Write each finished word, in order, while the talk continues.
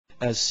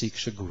as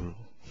Siksha Guru.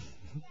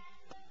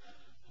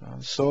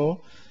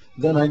 So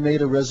then I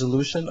made a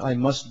resolution. I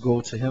must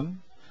go to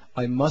him.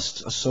 I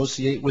must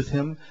associate with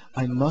him.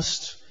 I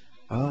must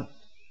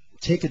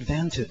take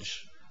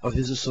advantage of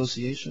his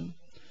association.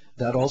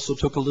 That also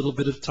took a little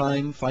bit of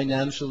time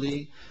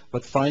financially,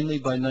 but finally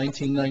by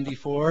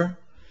 1994,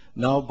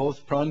 now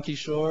both Pran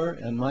Kishore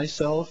and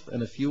myself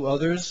and a few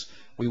others,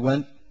 we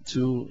went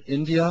to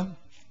India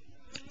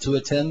to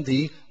attend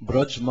the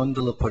Braj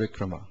Mandala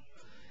Parikrama.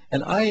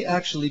 And I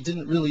actually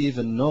didn't really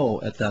even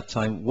know at that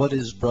time what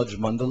is Braj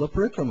Mandala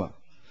Parikrama.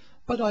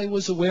 But I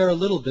was aware a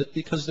little bit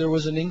because there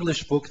was an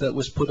English book that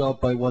was put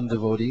out by one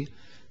devotee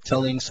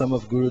telling some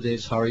of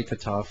Gurudev's Hari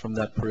Katha from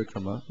that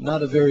parikrama.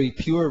 Not a very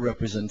pure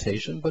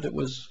representation, but it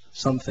was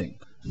something.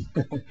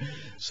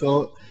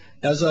 So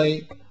as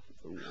I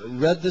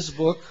read this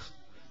book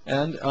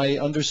and I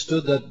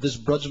understood that this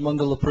Braj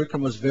Mandala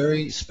Parikrama was a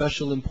very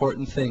special,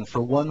 important thing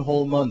for one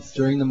whole month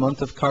during the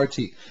month of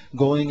Kartik,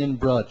 going in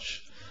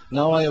Braj.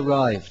 Now I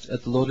arrived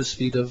at the lotus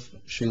feet of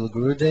Srila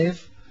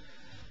Gurudev,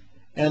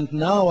 and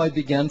now I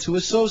began to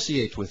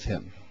associate with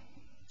him.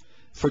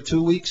 For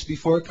 2 weeks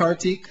before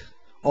Kartik,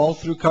 all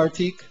through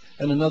Kartik,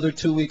 and another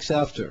 2 weeks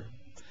after.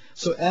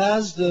 So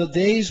as the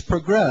days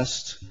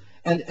progressed,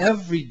 and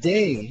every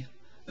day,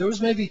 there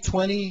was maybe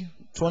 20,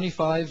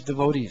 25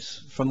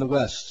 devotees from the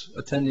West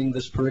attending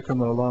this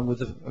parikrama along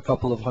with a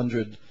couple of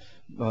hundred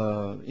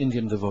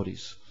Indian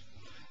devotees.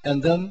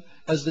 And then,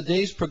 as the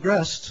days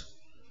progressed,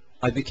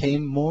 I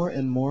became more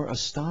and more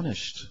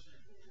astonished.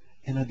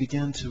 And I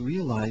began to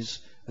realize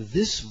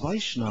this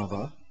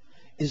Vaishnava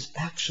is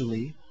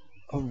actually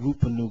a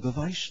Rupanuga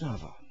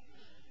Vaishnava.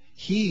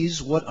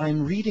 He's what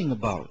I'm reading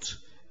about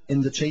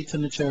in the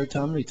Chaitanya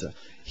Charitamrita.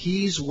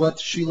 He's what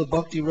Srila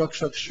Bhakti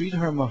Rakshak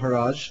Sridhar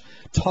Maharaj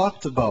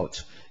talked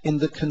about in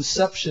the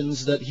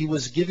conceptions that he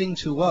was giving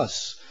to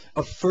us,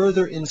 a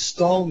further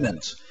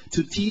installment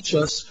to teach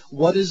us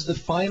what is the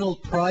final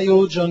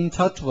prayojan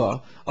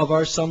tattva of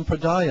our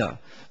sampradaya.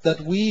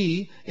 That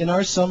we, in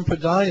our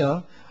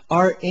sampradaya,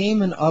 our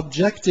aim and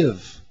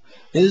objective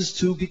is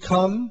to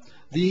become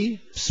the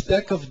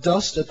speck of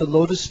dust at the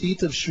lotus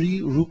feet of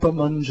Sri Rupa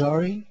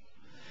Manjari,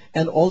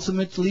 and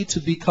ultimately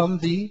to become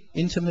the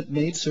intimate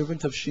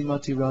maidservant of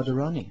Srimati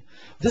Radharani.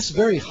 This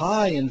very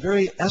high and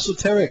very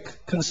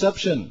esoteric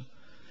conception,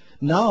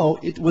 now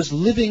it was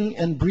living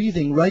and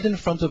breathing right in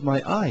front of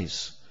my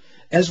eyes.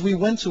 As we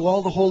went to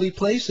all the holy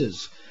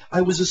places,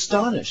 I was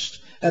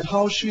astonished at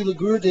how Srila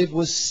Gurudev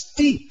was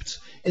steeped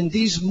in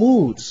these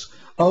moods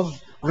of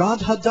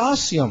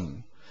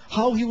Radhadasyam,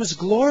 how he was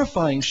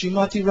glorifying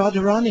Srimati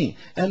Radharani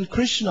and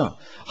Krishna,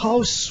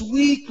 how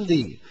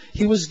sweetly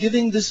he was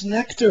giving this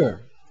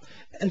nectar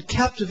and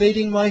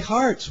captivating my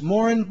heart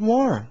more and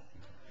more.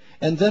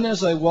 And then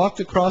as I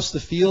walked across the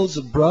fields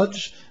of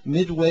Braj,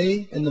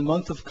 midway in the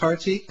month of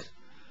Kartik,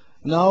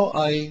 now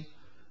I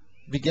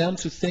began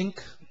to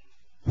think,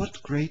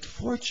 what great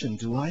fortune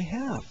do I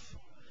have?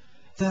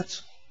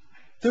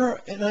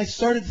 And I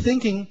started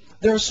thinking,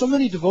 there are so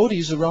many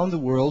devotees around the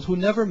world who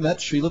never met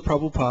Srila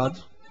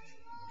Prabhupada.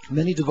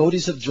 Many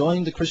devotees have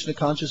joined the Krishna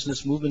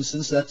consciousness movement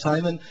since that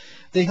time, and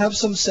they have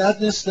some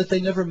sadness that they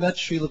never met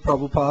Srila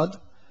Prabhupada.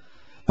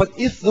 But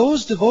if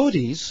those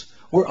devotees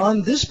were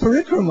on this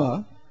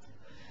parikrama,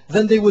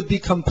 then they would be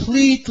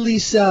completely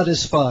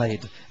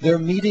satisfied. They're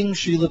meeting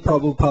Srila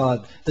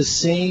Prabhupada, the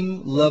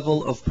same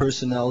level of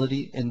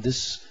personality in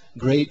this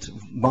great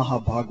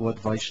Mahabhagavad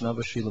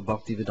Vaishnava Srila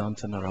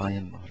Bhaktivedanta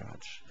Narayan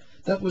Maharaj.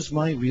 That was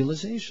my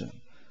realization.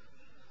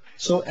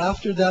 So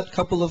after that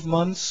couple of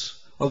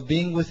months of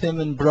being with him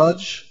in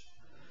Braj,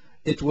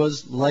 it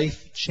was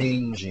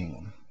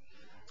life-changing.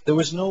 There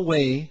was no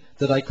way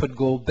that I could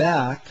go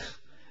back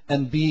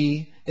and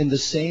be in the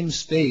same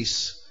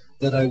space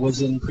that I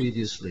was in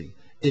previously.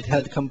 It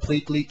had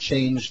completely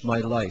changed my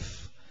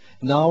life.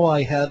 Now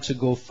I had to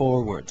go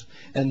forward.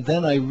 And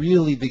then I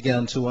really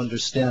began to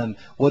understand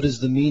what is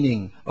the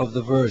meaning of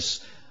the verse.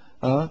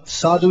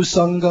 Sadhu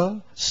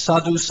Sangha,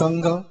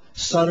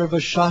 Sarva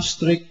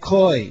Shastri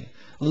Koi,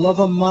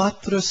 Lava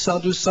Matra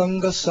Sadhu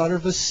Sangha,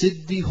 Sarva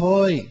Siddhi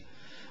Hoy.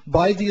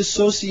 By the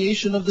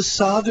association of the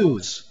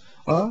sadhus,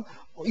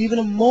 even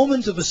a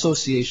moment of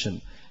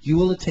association, you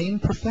will attain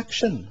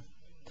perfection.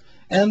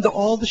 And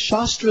all the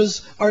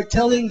Shastras are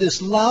telling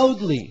this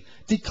loudly,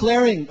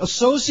 declaring,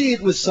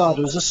 associate with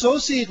sadhus,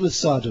 associate with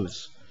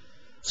sadhus.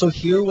 So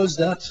here was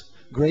that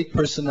great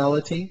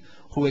personality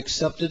who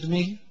accepted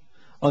me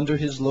under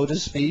his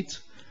lotus feet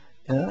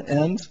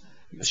and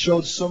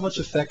showed so much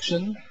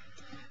affection.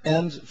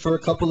 And for a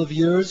couple of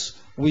years,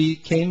 we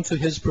came to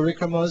his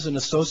parikramas and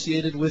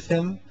associated with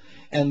him.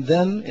 And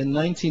then in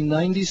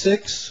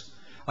 1996,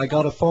 I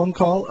got a phone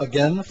call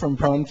again from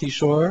Pran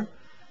Kishore.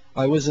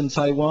 I was in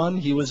Taiwan,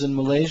 he was in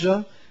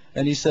Malaysia,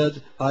 and he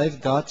said,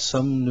 I've got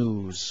some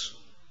news.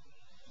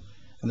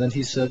 And then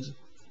he said,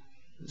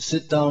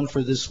 sit down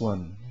for this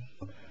one.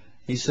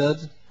 He said,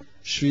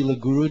 Srila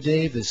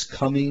Gurudev is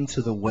coming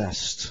to the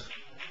West.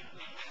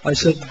 I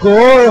said,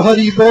 Gaur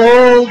Hari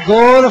Bol,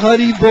 Gaur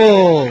Hari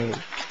Bol.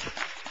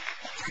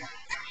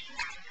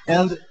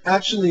 And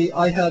actually,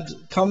 I had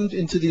come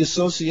into the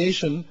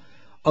association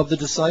of the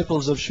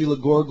disciples of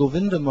Srila Gaur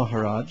Govinda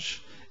Maharaj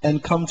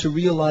and come to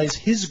realize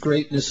his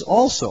greatness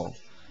also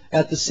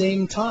at the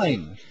same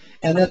time.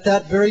 And at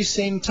that very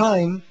same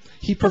time,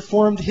 he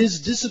performed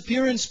his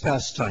disappearance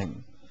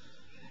pastime.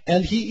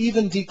 And he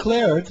even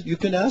declared, you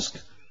can ask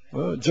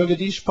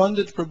Jagadish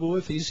Pandit Prabhu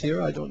if he's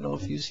here, I don't know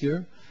if he's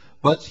here,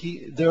 but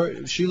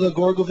Srila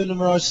Gaur Govinda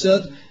Maharaj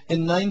said,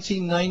 in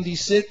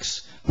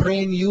 1996,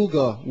 Prem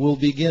Yuga will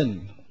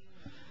begin.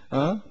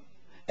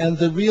 And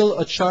the real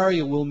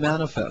Acharya will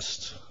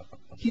manifest.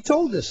 He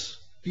told this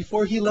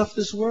before he left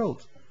this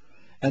world.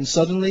 And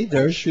suddenly,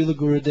 there's Srila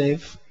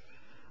Gurudev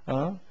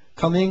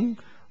coming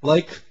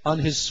like on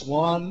his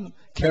swan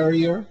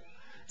carrier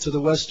to the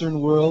Western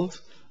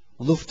world,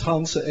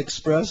 Lufthansa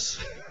Express,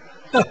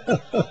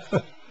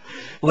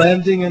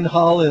 landing in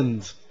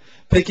Holland,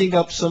 picking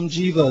up some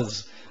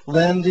jivas,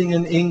 landing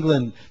in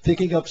England,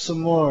 picking up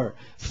some more,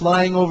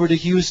 flying over to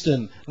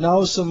Houston,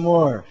 now some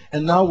more,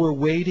 and now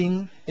we're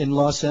waiting in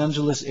Los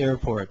Angeles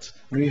airport.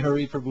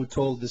 Hari Prabhu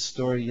told this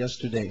story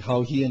yesterday,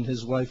 how he and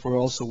his wife were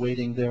also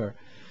waiting there.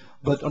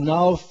 But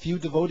now a few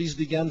devotees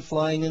began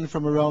flying in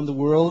from around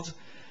the world,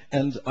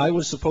 and I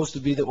was supposed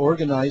to be the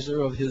organizer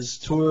of his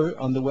tour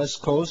on the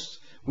West Coast.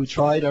 We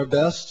tried our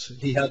best.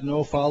 He had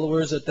no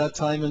followers at that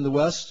time in the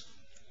West.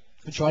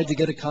 We tried to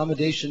get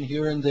accommodation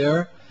here and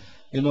there,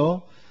 you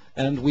know,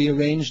 and we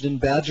arranged in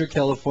Badger,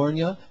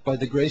 California, by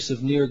the grace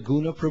of Nir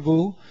Guna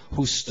Prabhu,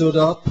 who stood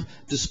up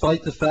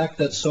despite the fact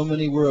that so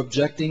many were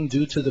objecting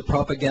due to the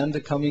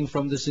propaganda coming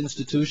from this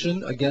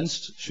institution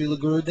against Srila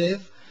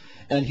Gurudev.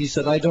 And he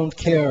said, I don't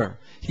care.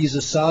 He's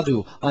a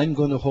sadhu. I'm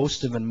going to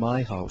host him in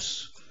my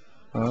house.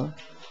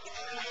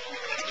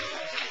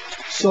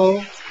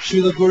 So,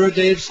 Srila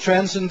Gurudev's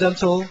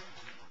transcendental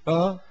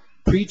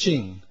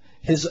preaching,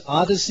 his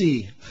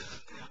odyssey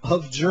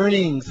of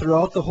journeying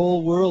throughout the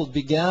whole world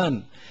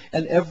began.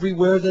 And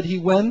everywhere that he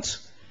went,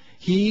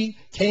 he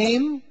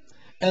came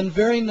and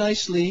very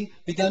nicely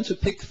began to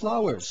pick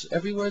flowers.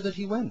 Everywhere that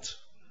he went,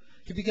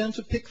 he began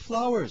to pick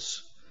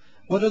flowers.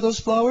 What are those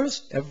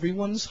flowers?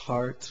 Everyone's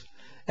heart.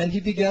 And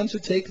he began to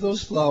take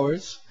those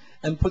flowers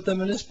and put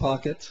them in his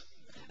pocket.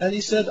 And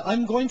he said,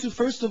 I'm going to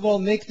first of all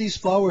make these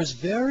flowers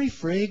very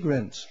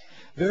fragrant,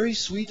 very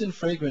sweet and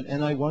fragrant,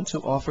 and I want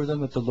to offer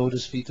them at the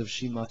lotus feet of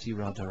Srimati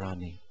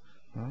Radharani.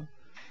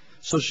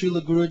 So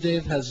Srila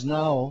Gurudev has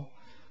now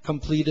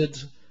completed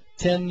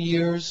 10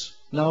 years,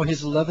 now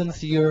his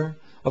 11th year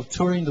of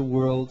touring the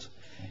world.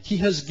 He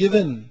has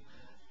given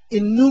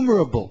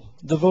innumerable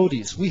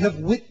devotees. We have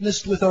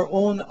witnessed with our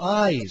own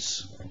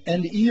eyes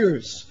and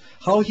ears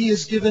how he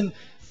has given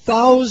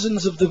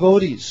thousands of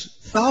devotees,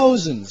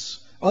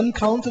 thousands,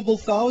 uncountable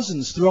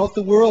thousands throughout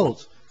the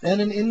world and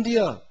in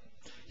India.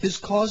 His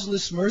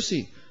causeless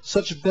mercy,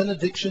 such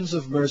benedictions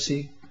of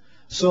mercy.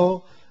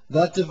 So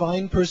that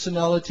divine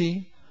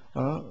personality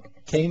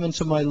came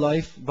into my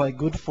life by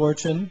good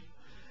fortune,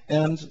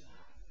 and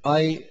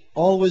I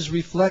always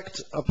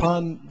reflect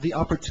upon the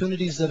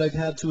opportunities that I've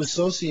had to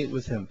associate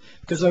with him,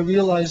 because I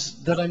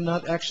realize that I'm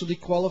not actually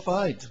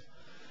qualified.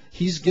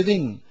 He's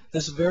giving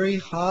this very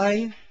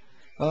high,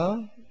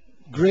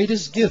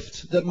 greatest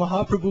gift that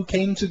Mahaprabhu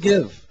came to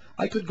give.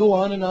 I could go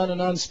on and on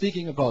and on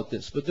speaking about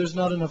this, but there's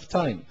not enough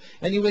time.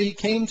 Anyway, he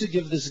came to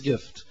give this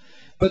gift.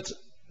 But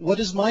what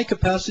is my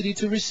capacity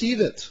to receive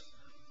it?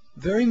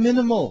 Very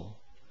minimal.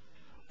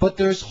 But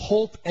there's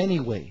hope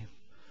anyway.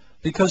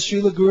 Because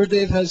Srila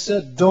Gurudev has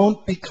said,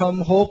 don't become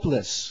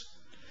hopeless.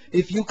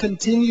 If you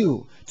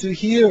continue to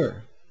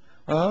hear,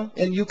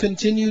 and you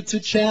continue to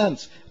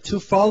chant, to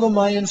follow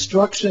my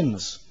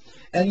instructions,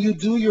 and you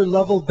do your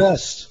level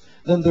best,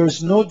 then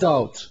there's no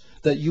doubt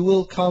that you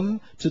will come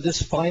to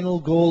this final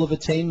goal of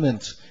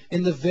attainment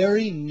in the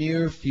very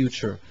near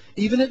future.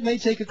 Even it may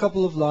take a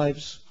couple of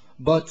lives,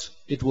 but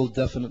it will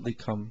definitely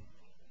come.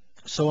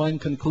 So I'm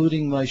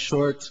concluding my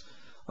short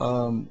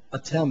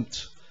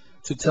attempt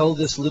to tell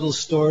this little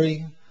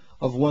story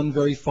of one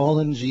very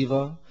fallen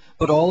jiva.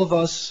 But all of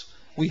us,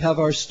 we have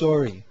our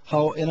story.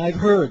 And I've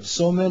heard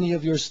so many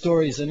of your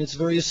stories, and it's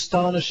very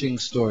astonishing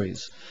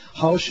stories.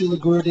 How Srila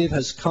Gurudev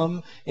has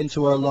come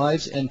into our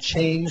lives and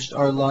changed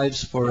our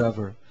lives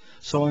forever.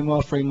 So I'm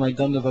offering my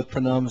Dandavat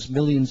Pranams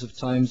millions of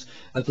times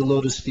at the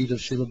lotus feet of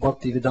Srila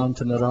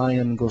Bhaktivedanta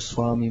Narayan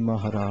Goswami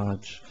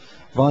Maharaj.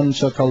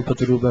 Vancha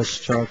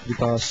kalpatarubhascha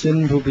kripa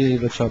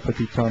sindhubheva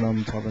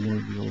patitanam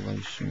pavanebhyo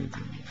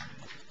vaishnavibhyo.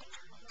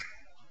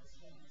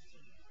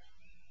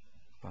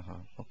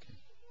 Okay.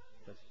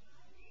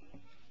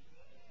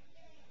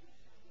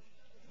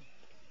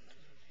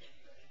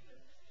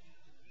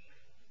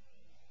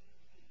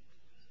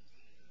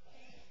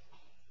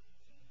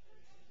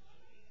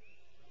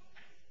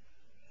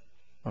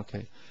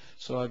 Okay,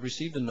 so I've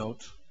received a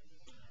note.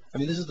 I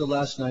mean, this is the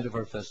last night of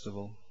our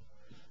festival.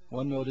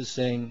 One note is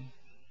saying,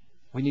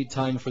 we need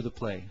time for the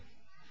play.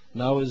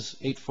 Now is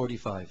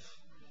 8:45.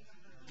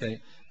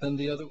 Okay, then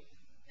the other,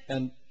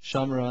 and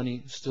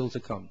Syamarani still to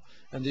come.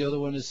 And the other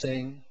one is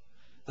saying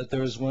that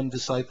there is one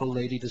disciple,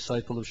 lady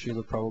disciple of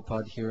Srila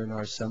Prabhupada here in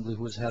our assembly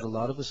who has had a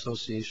lot of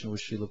association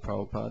with Srila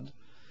Prabhupada.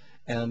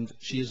 And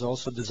she has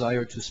also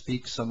desired to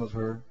speak some of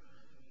her,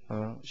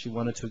 she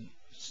wanted to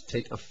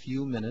take a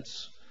few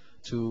minutes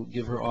to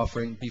give her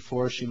offering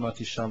before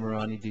Srimati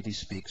Syamarani Didi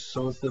speaks.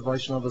 So if the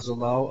Vaishnavas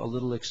allow a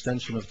little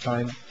extension of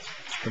time,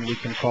 then we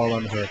can call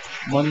on her.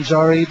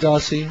 Manjari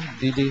Dasi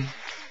Didi,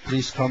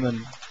 please come and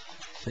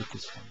take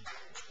this time.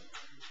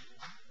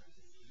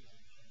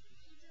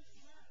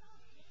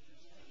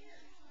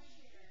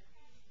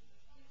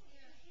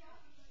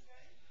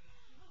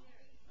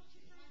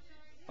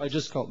 I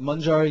just called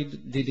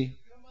Manjari Didi.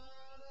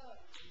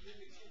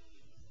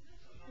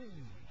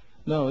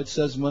 No, it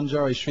says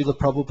Manjari, Srila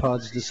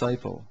Prabhupada's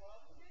disciple,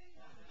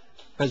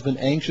 has been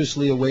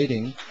anxiously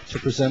awaiting to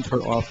present her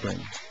offering.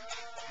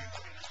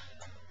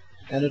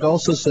 And it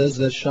also says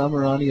that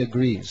Syamarani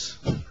agrees.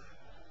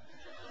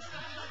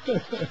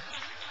 Yes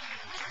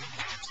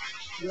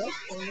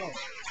or no?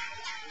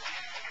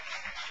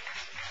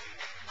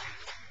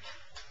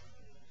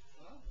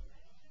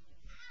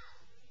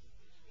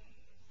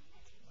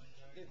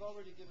 They've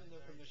already given their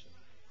permission.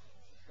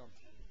 Come.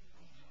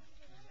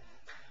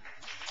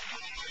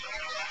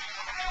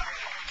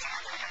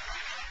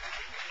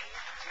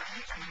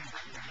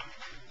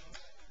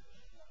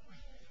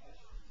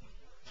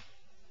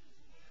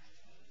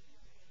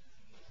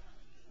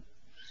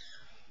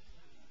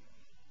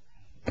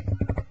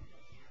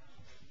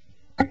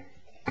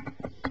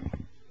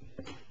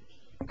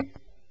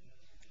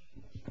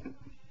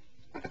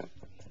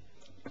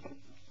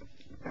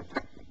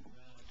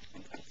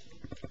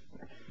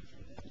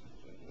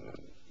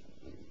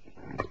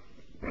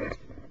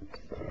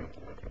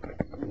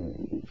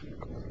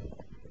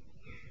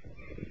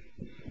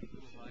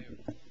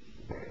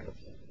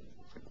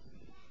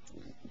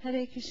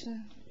 Hare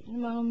Krishna,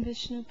 Namam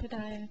Vishnu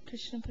Padaya,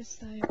 Krishna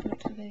Prastaya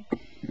Bhutale,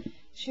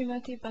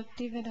 Srimati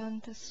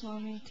Bhakti-Vedanta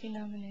Swami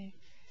Tinamane,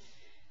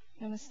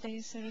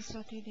 Namaste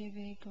Saraswati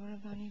Devi,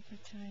 Gauravani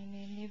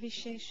Prachayane,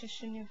 Nivishesha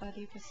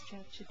Shunyavadi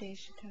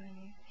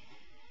Paschachadeshatane,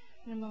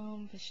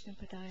 Namam Vishnu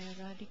Padaya,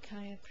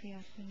 Radhikaya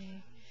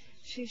Priyatmane,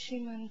 Shri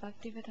Sriman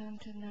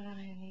Bhakti-Vedanta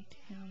Narayani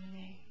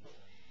Tinamane.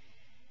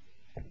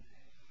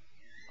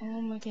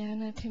 Om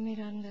Gyana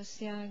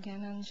Timirandasya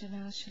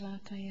Gyananjana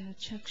Shalakaya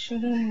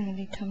Chakshurun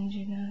Militam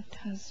Jina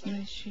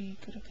Tasmai Shri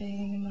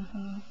Gurave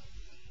Namaha.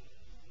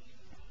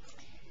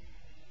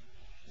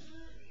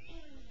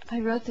 I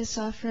wrote this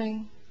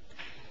offering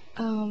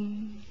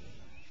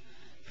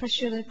for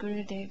Srila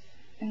Gurudev,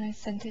 and I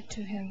sent it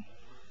to him,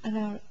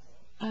 and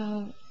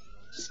I'll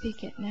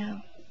speak it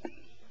now.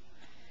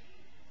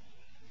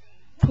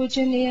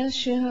 Pujaniya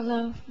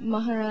Srila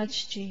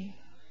Maharaj Ji,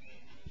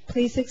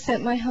 please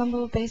accept my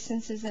humble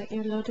obeisances at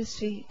your lotus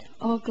feet.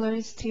 All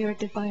glories to your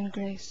divine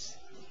grace.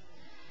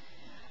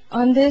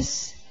 On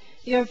this,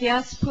 your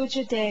Vyas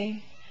Puja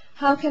day,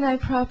 how can I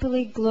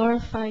properly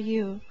glorify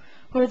you,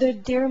 who are the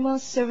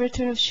dearmost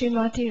servitor of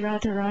Srimati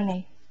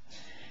Radharani?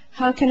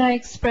 How can I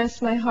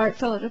express my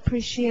heartfelt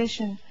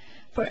appreciation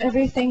for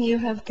everything you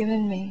have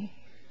given me?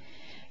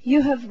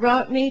 You have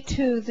brought me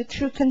to the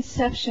true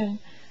conception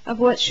of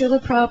what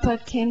Srila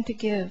Prabhupada came to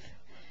give,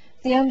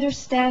 the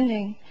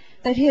understanding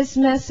that his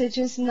message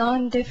is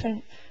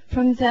non-different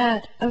from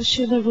that of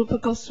Srila Rupa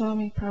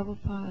Goswami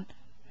Prabhupada.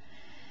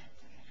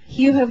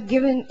 You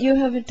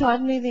have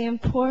taught me the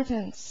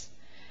importance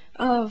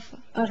of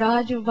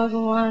Raju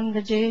Bhagavan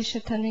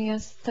Rajesha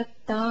Taniyas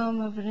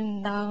Tattam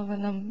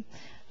Vrindavanam.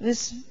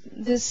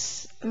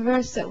 This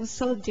verse that was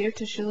so dear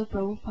to Srila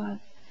Prabhupada.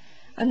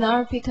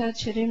 Anarpita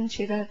Chirim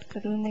Chirat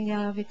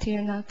Karunaya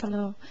Vitirna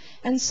Kalo,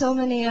 and so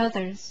many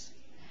others.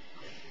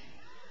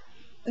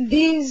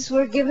 These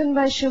were given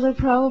by Srila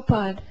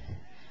Prabhupada,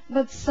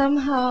 but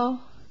somehow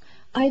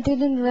I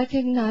didn't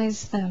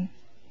recognize them.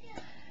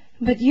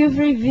 But you've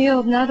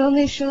revealed not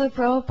only Srila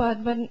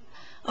Prabhupada, but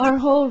our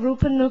whole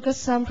Rupanuga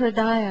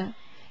Sampradaya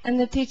and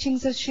the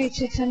teachings of Sri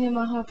Chaitanya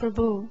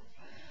Mahaprabhu.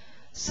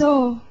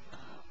 So,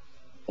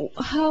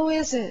 how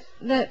is it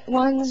that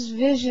one's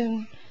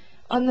vision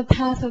on the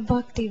path of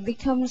bhakti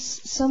becomes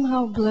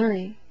somehow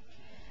blurry?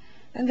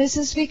 And this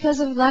is because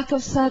of lack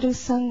of sadhu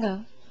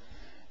sangha,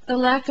 the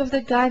lack of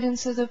the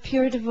guidance of the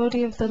pure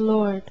devotee of the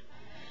Lord.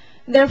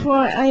 Therefore,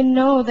 I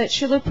know that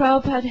Srila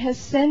Prabhupada has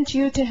sent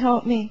you to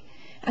help me,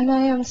 and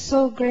I am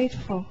so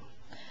grateful.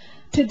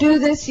 To do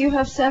this, you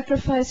have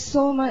sacrificed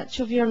so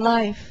much of your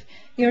life,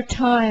 your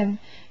time,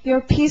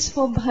 your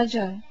peaceful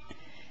bhajan,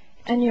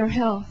 and your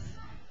health,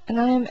 and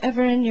I am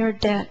ever in your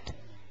debt.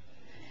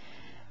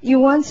 You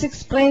once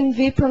explained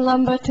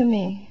Vipralamba to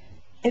me.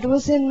 It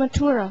was in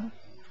Mathura.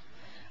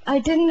 I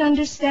didn't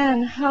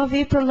understand how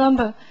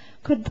Vipralamba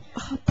could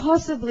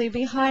possibly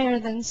be higher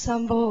than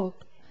Sambhog.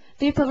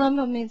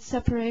 Vipralamba means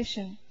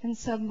separation, and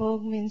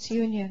Sambhog means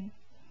union.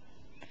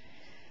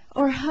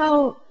 Or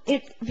how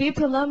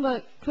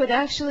Vipralamba could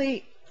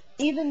actually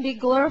even be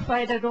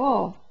glorified at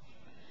all.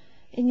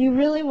 And you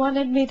really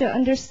wanted me to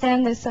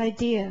understand this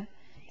idea,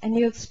 and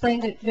you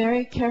explained it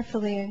very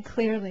carefully and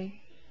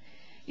clearly.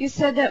 You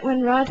said that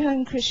when Radha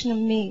and Krishna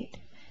meet,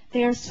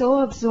 They are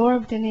so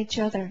absorbed in each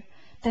other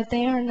that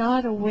they are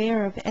not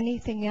aware of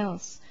anything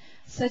else,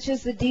 such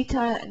as the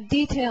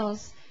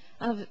details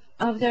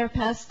of their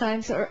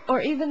pastimes,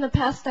 or even the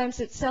pastimes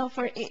itself,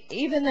 or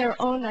even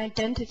their own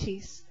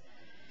identities.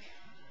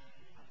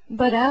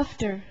 But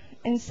after,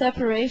 in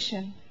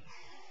separation,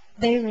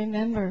 they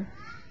remember,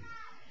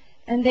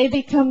 and they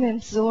become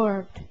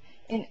absorbed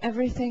in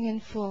everything in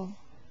full.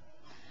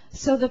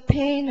 So the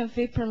pain of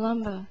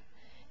Vipralamba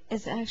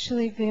is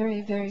actually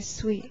very, very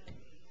sweet.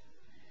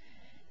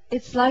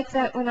 It's like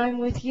that when I'm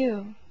with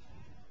you.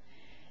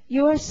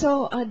 You are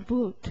so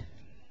adbhut,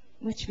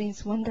 which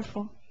means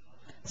wonderful,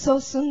 so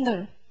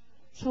sundar,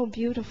 so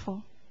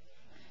beautiful,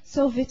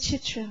 so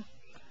vichitra,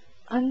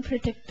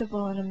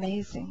 unpredictable and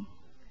amazing,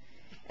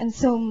 and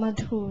so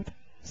madhur,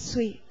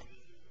 sweet,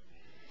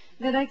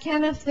 that I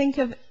cannot think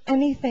of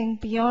anything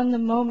beyond the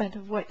moment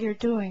of what you're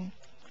doing.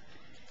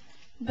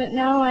 But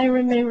now I am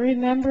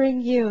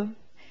remembering you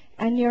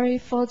and your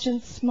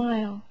effulgent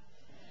smile.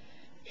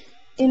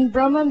 In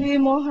Brahma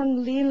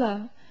Vimohan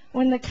Leela,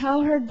 when the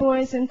cowherd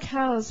boys and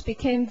cows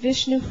became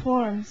Vishnu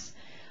forms,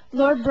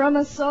 Lord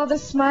Brahma saw the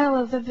smile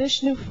of the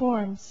Vishnu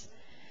forms.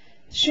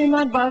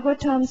 Srimad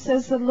Bhagavatam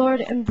says the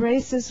Lord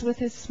embraces with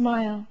his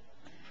smile.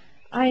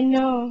 I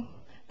know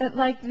that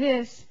like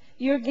this,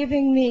 you're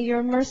giving me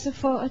your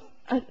merciful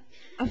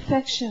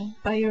affection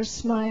by your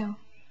smile.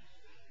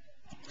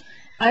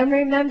 I'm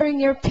remembering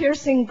your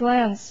piercing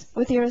glance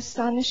with your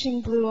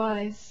astonishing blue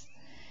eyes.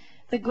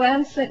 The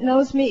glance that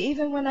knows me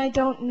even when I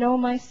don't know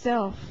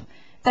myself.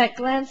 That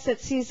glance that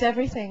sees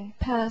everything,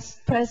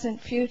 past,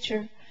 present,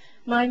 future,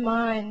 my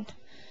mind,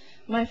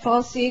 my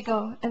false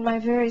ego, and my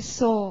very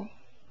soul.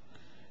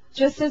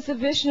 Just as the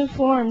Vishnu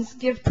forms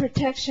give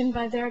protection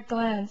by their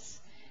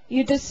glance,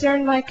 you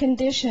discern my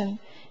condition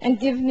and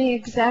give me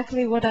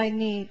exactly what I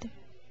need.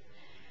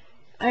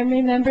 I'm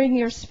remembering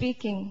your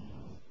speaking.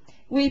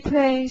 We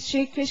pray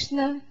Sri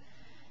Krishna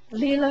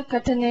Leela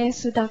Katane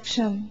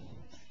Sudaksham.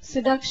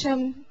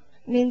 Sudaksham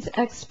means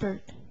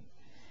expert.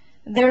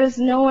 There is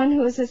no one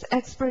who is as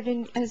expert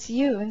as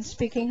you in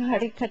speaking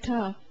Hari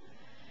Katha.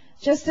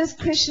 Just as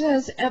Krishna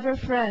is ever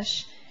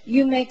fresh,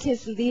 you make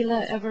his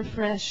Leela ever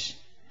fresh.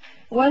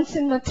 Once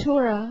in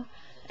Mathura,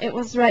 it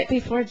was right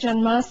before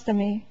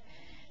Janmashtami,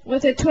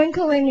 with a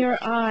twinkle in your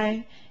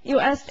eye, you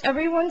asked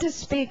everyone to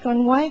speak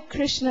on why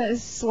Krishna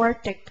is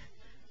swartik.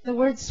 The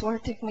word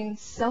swartik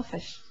means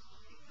selfish.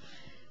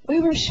 We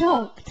were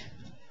shocked.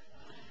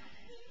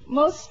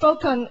 Most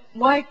spoke on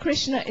why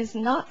Krishna is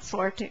not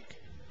swartik.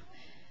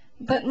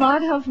 But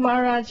Madhav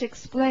Maharaj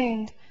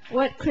explained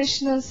what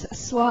Krishna's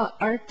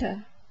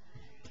swa-artha,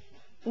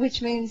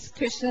 which means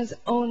Krishna's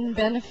own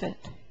benefit,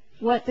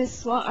 what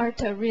this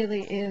swa-artha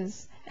really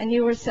is, and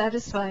you were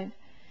satisfied.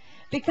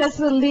 Because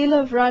the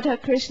Leela of Radha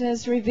Krishna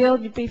is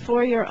revealed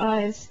before your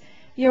eyes,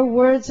 your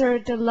words are a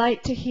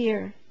delight to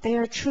hear. They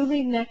are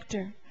truly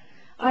nectar.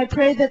 I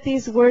pray that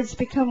these words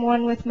become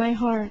one with my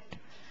heart.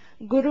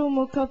 Guru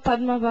Mukha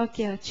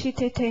Padmavakya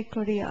Chitete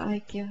Koriya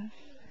Aikya.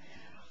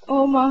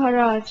 O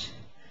Maharaj,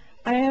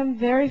 I am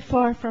very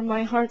far from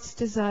my heart's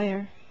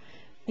desire.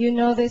 You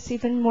know this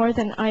even more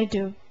than I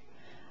do.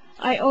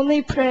 I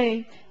only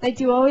pray that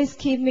you always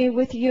keep me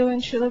with you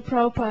and Srila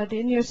Prabhupada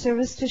in your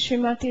service to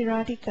Srimati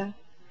Radhika.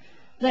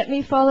 Let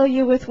me follow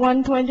you with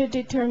one pointed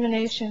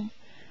determination,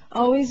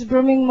 always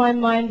brimming my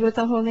mind with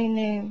the holy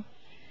name.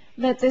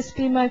 Let this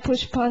be my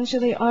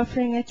Pushpanjali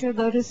offering at your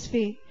lotus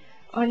feet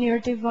on your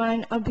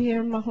divine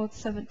Abhir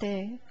Mahotsava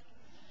day.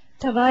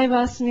 Tavai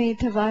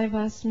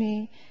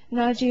vasmi,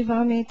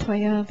 najivami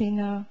tvaya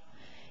vina,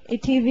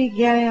 iti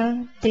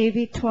vigyaya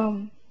devi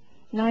tvam,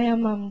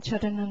 nayamam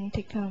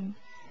charanantikam.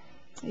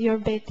 Your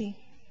Beti.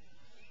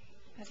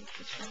 Hare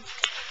Krishna.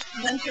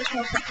 Danta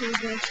Kalpatu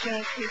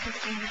Vesha Kripa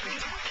Sindhu.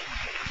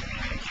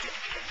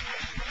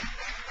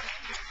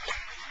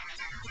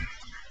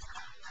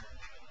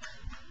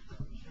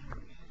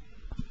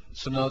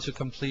 So now to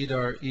complete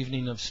our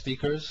evening of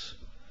speakers,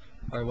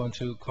 I want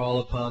to call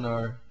upon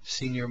our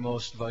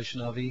senior-most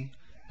Vaishnavi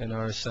in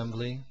our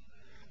assembly,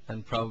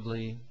 and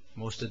probably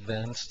most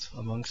advanced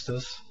amongst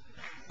us,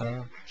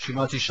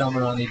 Srimati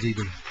Syamarani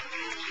Didi.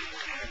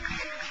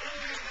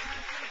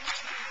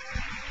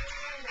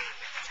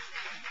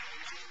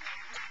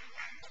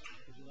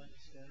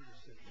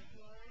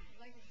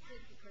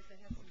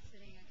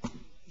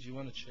 Do you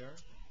want a chair?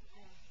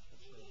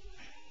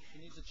 She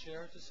needs a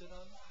chair to sit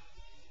on?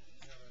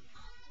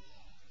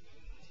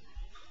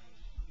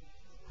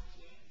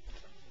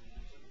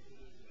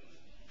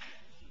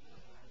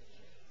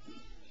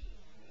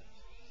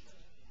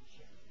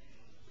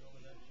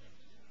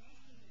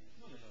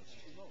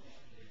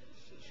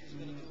 She's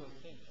going to do a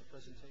thing, a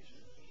presentation.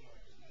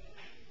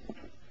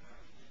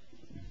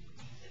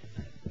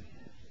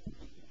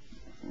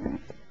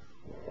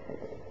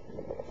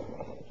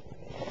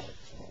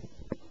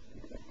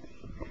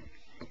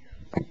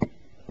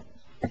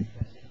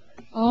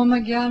 Om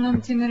Jnanam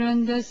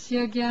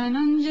Timirandasya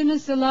Jnananjana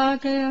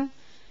Salakaya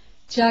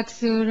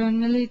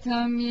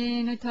Chaksurunmilitam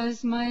Yena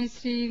Tasmai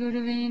Sri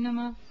Gurave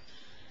Namah.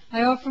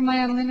 I offer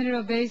my unlimited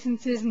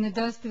obeisances in the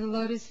dust of the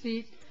lotus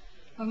feet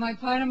of my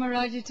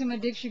Paramarajitama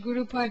Diksha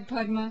Guru Pad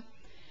Padma,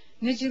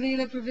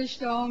 Nijalila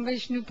Pravishta Om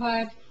Vishnu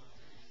Pad,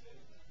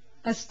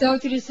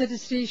 Astotiri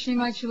Satasri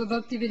Srimad Srila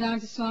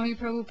Bhakti-Vedanta Swami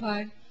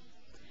Prabhupada,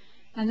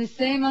 and the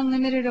same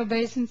unlimited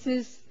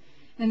obeisances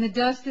in the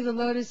dust of the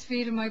lotus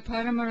feet of my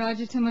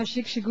Paramarajitama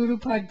Shiksha Guru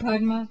Pad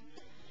Padma,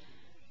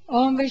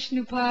 Om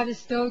Vishnu Pad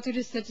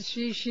Astotiri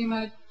Satasri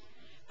Srimad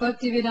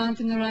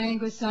Bhakti-Vedanta Narayan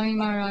Goswami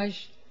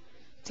Maharaj,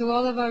 to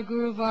all of our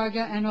Guru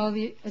Varga and all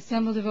the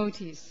assembled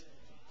devotees.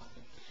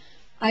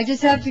 I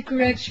just have to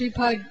correct Sri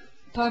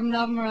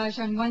Padmanabha Maharaj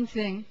on one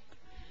thing.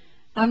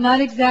 I'm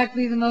not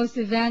exactly the most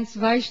advanced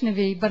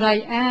Vaishnavi, but I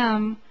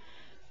am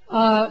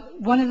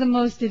one of the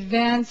most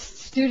advanced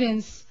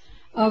students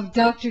of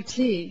Dr.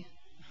 T.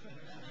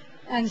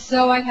 And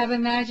so I have a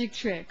magic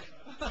trick.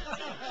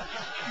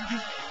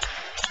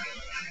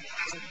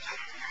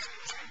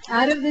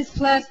 Out of this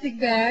plastic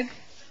bag,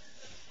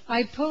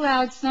 I pull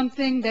out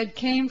something that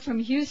came from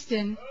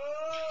Houston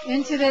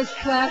into this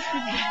plastic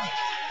bag.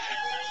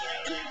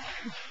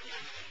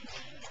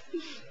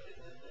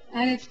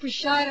 And it's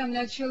prasadam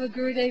that Srila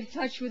Gurudev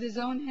touched with his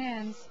own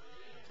hands,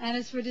 and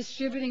it's for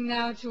distributing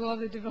now to all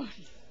the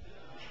devotees.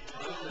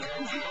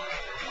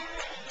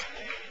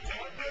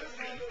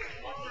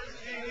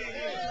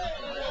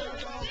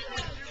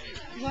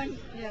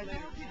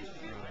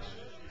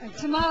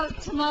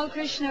 Tamal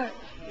Krishna.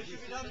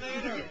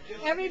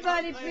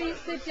 Everybody please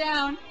sit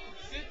down.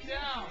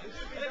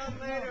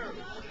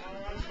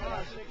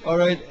 All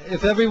right,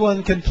 if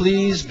everyone can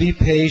please be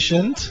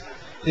patient.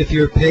 If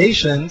you're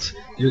patient,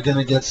 you're going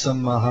to get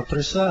some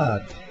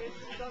Mahaprasad.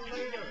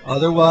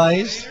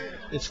 Otherwise,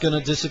 it's going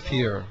to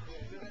disappear.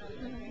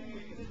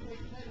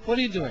 What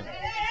are you doing?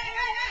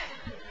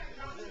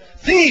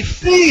 Thief!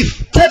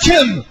 Thief! Catch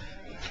him!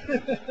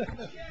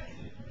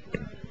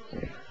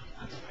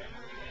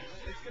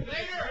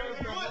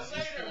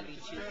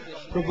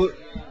 Prabhu,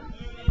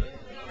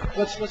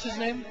 what's his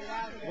name?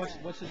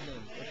 What's his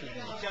name?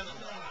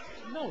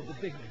 No, the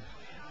big one.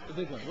 The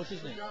big one. What's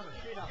his name?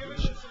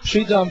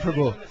 Sridham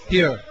Prabhu.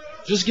 Here.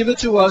 Just give it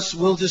to us.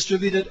 We'll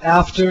distribute it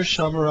after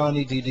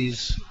Syamarani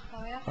Didi's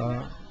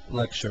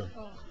lecture.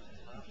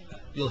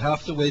 You'll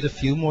have to wait a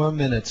few more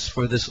minutes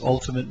for this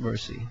ultimate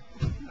mercy.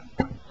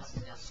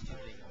 That's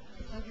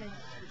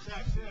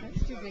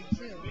too big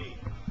too.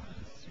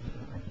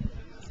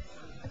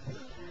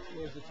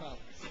 Where's the top?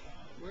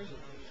 Where is it?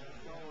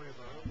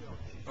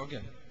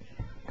 Okay.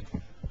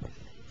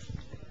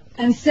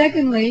 And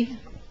secondly,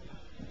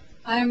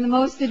 I am the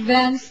most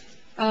advanced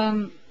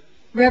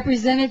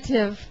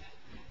representative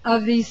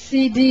of these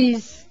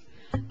CDs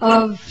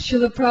of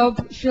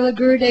Srila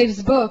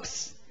Gurudev's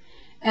books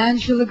and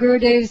Srila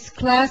Gurudev's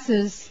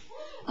classes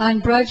on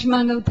Braj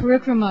Mandal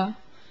Parikrama,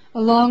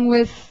 along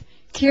with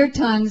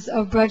kirtans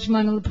of Braj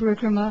Mandal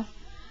Parikrama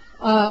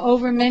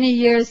over many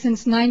years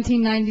since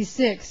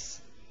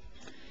 1996.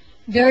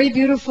 Very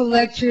beautiful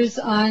lectures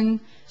on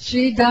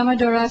Sri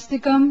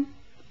Damodarastikam,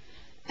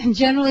 and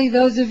generally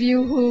those of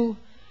you who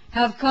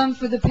have come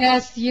for the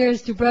past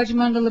years to Braj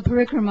Mandala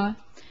Parikrama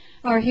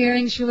are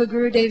hearing Srila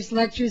Gurudev's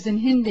lectures in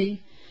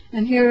Hindi,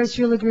 and here are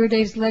Srila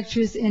Gurudev's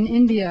lectures in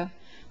India,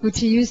 which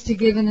he used to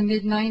give in the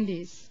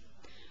mid-90s.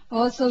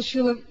 Also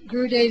Srila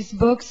Gurudev's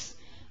books,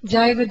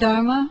 Jaiva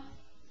Dharma,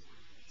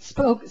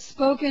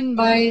 spoken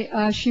by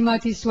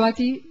Srimati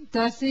Swati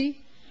Dasi,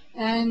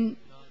 and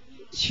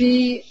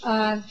Sri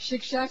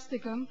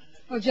Shikshastikam,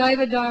 or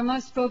Jaiva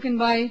Dharma, spoken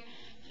by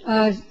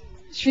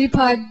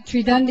Sripad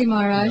Tridandi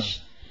Maharaj,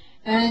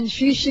 and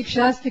Sri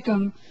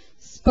Shikshastikam,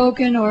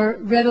 spoken or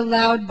read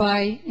aloud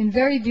by, in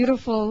very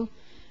beautiful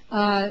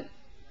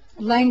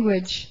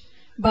language,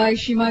 by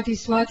Srimati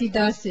Swati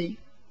Dasi.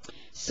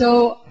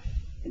 So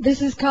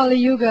this is Kali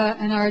Yuga,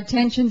 and our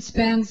attention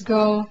spans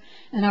go,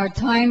 and our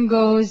time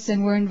goes,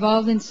 and we're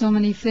involved in so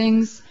many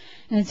things,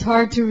 and it's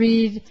hard to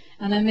read,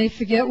 and I may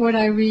forget what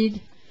I read.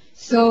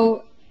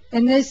 So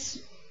in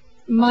this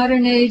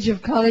modern age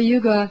of Kali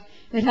Yuga,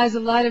 it has a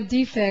lot of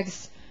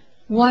defects.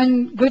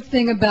 One good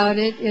thing about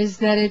it is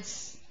that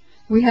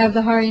we have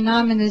the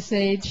Harinam in this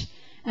age,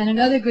 and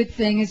another good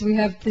thing is we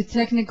have the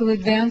technical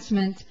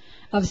advancement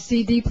of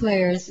CD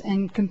players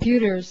and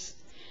computers,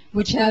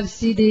 which have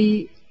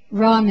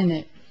CD-ROM in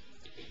it.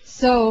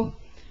 So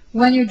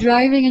when you're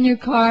driving in your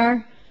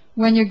car,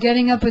 when you're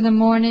getting up in the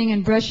morning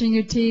and brushing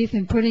your teeth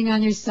and putting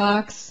on your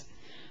socks,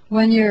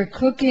 when you're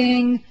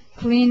cooking,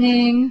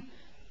 cleaning,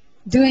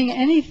 doing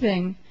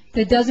anything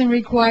that doesn't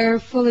require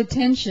full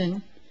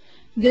attention,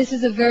 this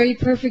is a very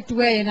perfect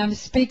way, and I'm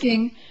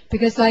speaking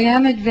because I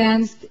am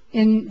advanced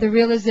in the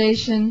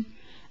realization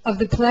of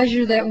the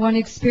pleasure that one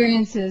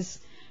experiences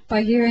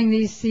by hearing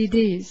these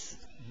CDs.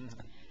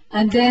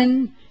 And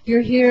then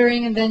you're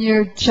hearing, and then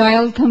your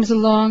child comes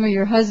along, or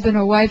your husband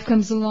or wife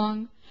comes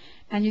along,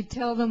 and you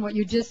tell them what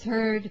you just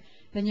heard,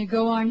 then you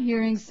go on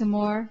hearing some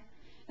more,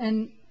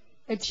 and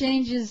it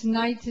changes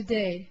night to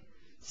day.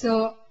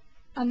 So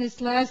on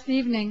this last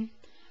evening,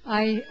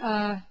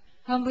 I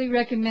humbly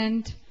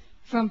recommend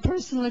from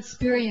personal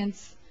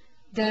experience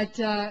that,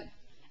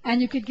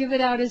 and you could give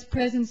it out as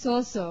presents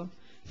also,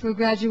 for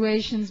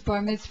graduations,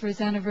 bar mitzvahs,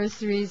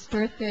 anniversaries,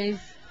 birthdays.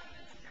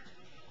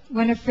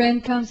 When a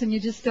friend comes and you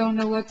just don't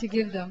know what to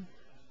give them.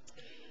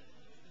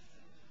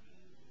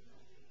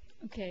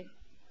 Okay.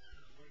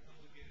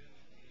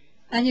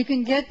 And you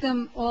can get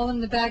them all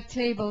in the back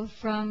table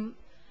from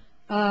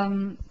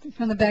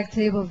the back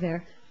table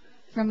there,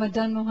 from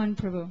Madan Mohan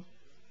Prabhu.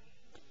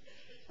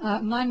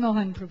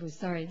 Manmohan Prabhu,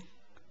 sorry.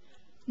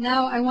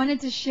 Now I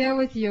wanted to share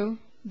with you,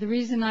 the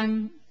reason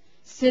I'm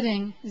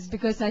sitting is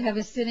because I have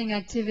a sitting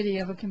activity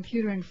of a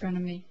computer in front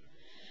of me.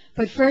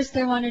 But first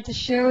I wanted to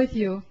share with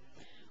you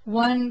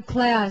one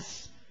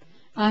class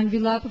on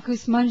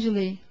Vilapakus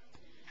Manjali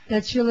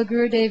that Srila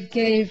Gurudev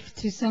gave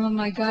to some of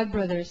my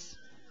godbrothers,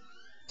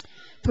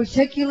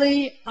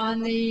 particularly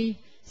on the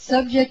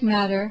subject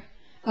matter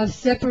of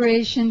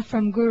separation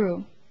from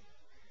Guru.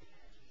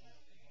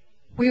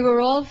 We were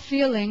all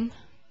feeling,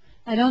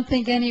 I don't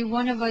think any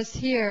one of us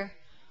here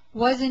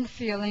wasn't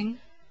feeling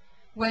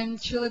when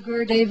Srila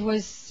Gurudev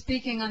was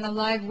speaking on a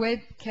live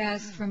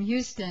webcast from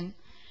Houston,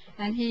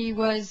 and he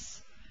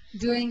was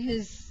doing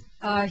his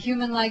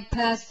human-like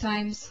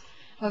pastimes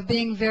of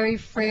being very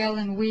frail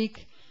and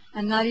weak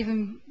and not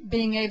even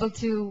being able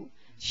to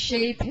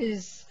shape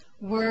his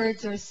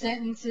words or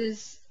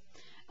sentences.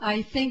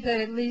 I think that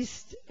at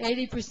least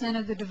 80%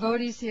 of the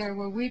devotees here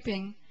were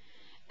weeping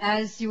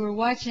as you were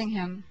watching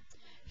him,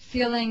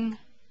 feeling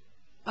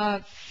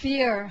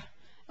fear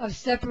of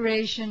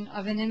separation,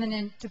 of an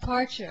imminent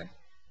departure.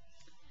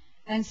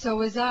 And so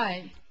was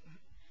I.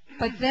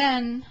 But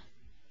then,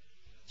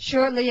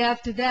 shortly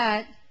after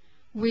that,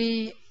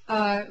 we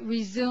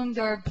resumed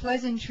our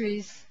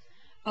pleasantries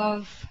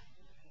of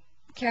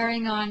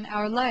carrying on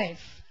our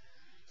life.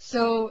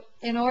 So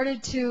in order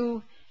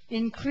to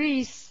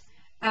increase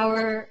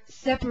our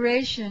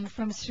separation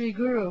from Sri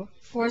Guru,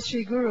 for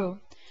Sri Guru,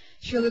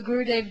 Srila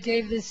Gurudev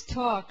gave this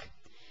talk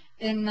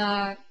in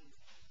about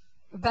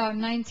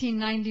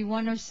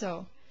 1991 or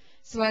so.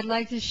 So I'd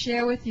like to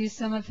share with you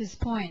some of his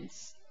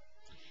points.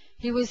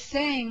 He was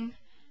saying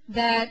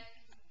that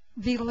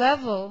the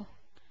level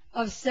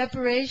of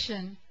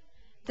separation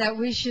that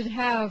we should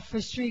have for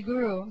Sri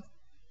Guru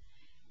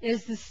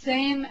is the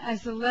same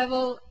as the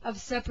level of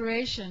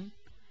separation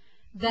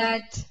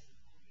that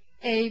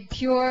a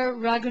pure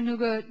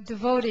Raganuga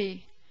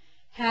devotee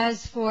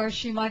has for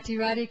Srimati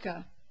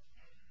Radhika.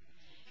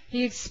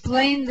 He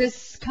explained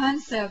this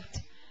concept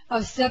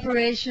of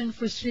separation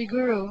for Sri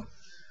Guru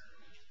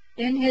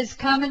in his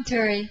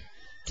commentary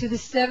to the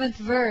 7th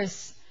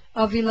verse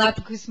of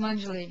Vilapakus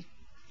Manjali.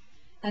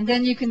 And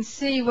then you can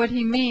see what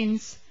he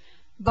means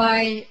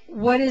by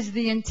what is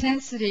the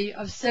intensity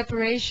of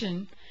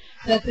separation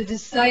that the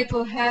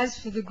disciple has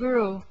for the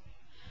Guru,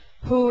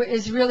 who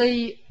is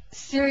really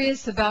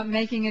serious about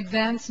making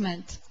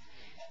advancement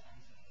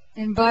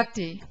in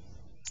bhakti.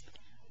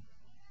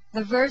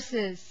 The verse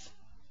is,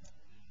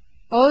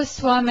 O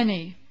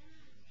Swamini,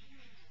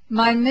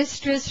 my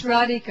mistress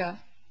Radhika,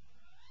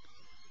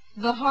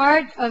 the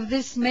heart of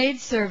this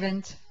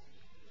maidservant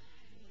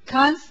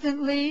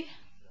constantly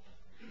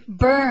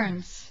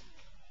burns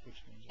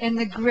in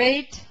the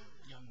great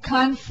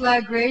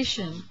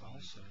conflagration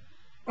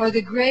or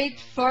the great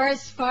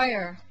forest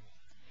fire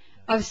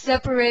of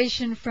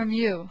separation from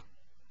you.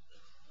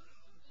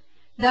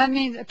 That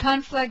means a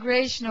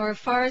conflagration or a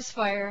forest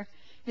fire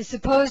is,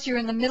 suppose you're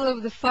in the middle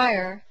of the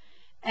fire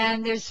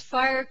and there's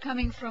fire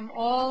coming from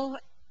all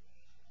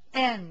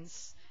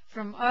ends,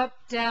 from up,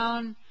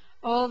 down,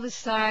 all the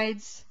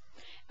sides,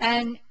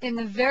 and in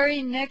the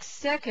very next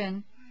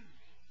second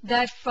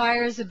that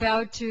fire is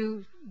about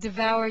to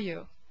devour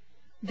you.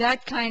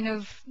 That kind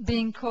of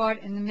being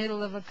caught in the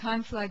middle of a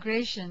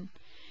conflagration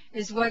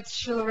is what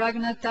Srila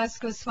Raghunath Das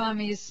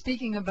Goswami is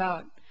speaking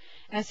about,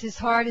 as his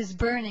heart is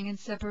burning in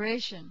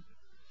separation.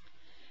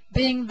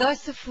 Being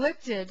thus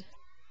afflicted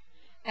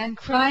and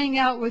crying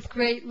out with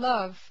great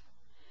love,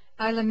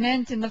 I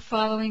lament in the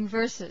following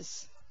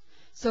verses.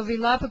 So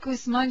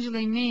Vilapakus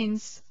Manjali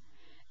means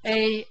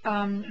a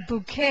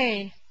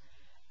bouquet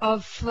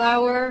of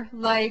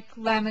flower-like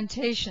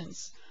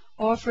lamentations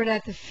offered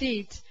at the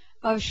feet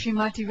of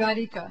Srimati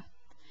Radhika.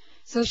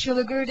 So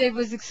Srila Gurudev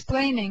was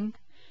explaining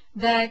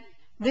that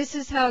this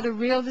is how the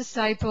real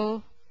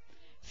disciple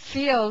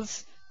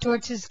feels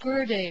towards his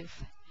Gurudev.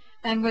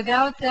 And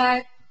without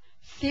that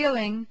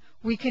feeling,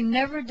 we can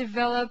never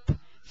develop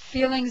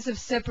feelings of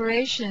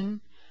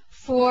separation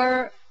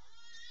for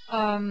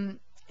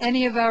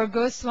any of our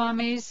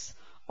Goswamis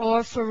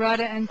or for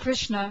Radha and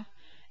Krishna.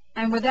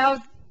 And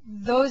without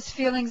those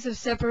feelings of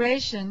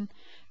separation,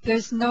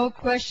 there's no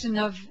question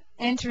of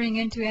entering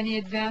into any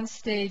advanced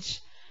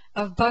stage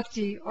of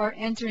bhakti or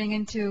entering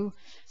into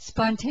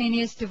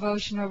spontaneous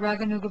devotion or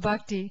Raganuga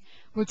bhakti,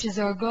 which is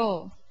our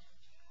goal.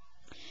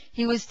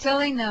 He was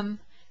telling them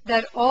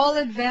that all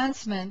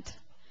advancement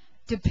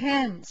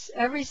depends,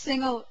 every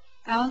single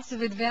ounce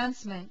of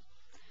advancement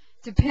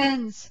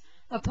depends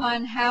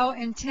upon how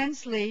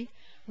intensely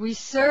we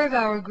serve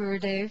our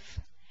Gurudev,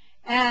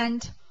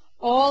 and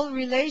all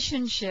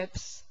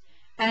relationships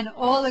and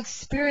all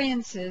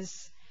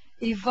experiences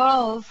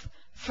evolve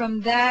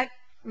from that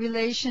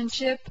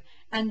relationship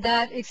and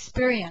that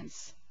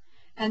experience.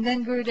 And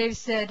then Gurudev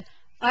said,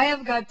 I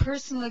have got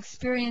personal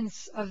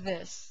experience of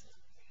this.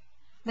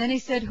 Then he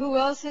said, who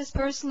else has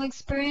personal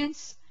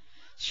experience?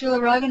 Srila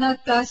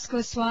Raghunath Das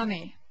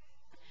Goswami.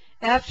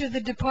 After the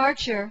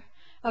departure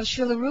of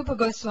Srila Rupa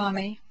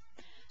Goswami,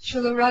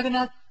 Srila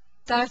Raghunath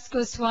Das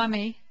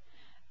Goswami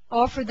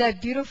offered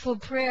that beautiful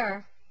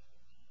prayer,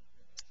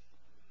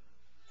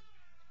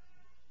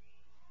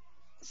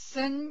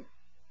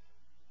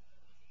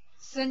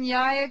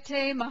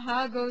 Sanyayate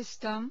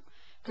Mahagostam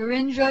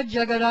Garindra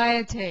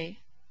Jagadayate.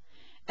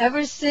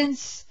 Ever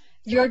since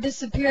your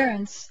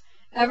disappearance,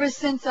 ever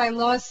since I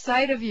lost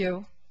sight of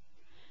you,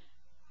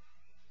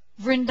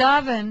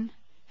 Vrindavan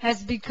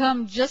has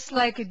become just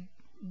like a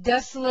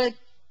desolate,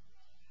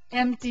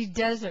 empty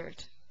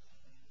desert.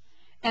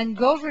 And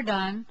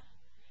Govardhan,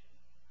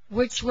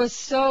 which was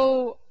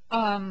so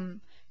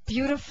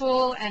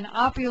beautiful and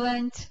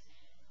opulent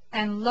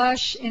and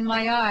lush in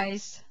my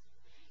eyes,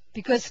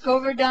 because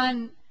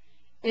Govardhan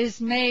is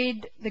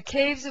made, the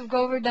caves of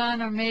Govardhan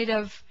are made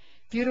of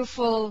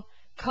beautiful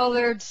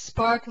colored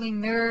sparkling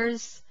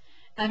mirrors,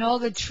 and all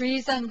the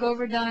trees on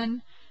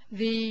Govardhan,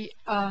 the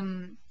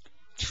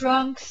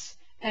trunks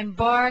and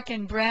bark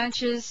and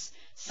branches,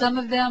 some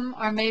of them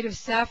are made of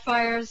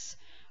sapphires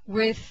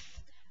with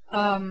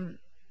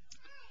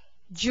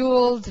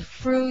jeweled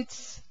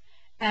fruits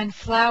and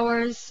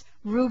flowers,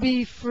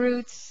 ruby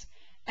fruits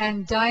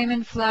and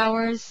diamond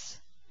flowers,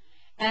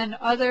 and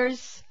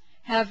others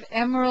have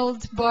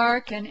emerald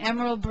bark and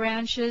emerald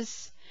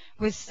branches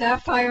with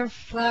sapphire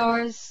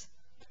flowers.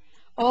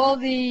 All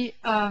the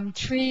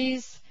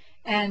trees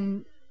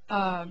and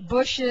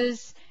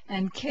bushes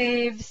and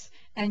caves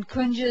and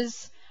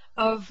kunjas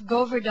of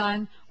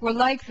Govardhan were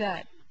like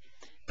that.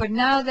 But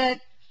now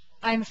that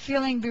I'm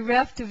feeling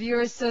bereft of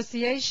your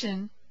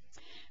association,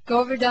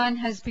 Govardhan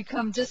has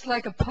become just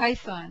like a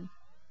python,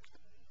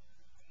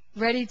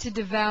 ready to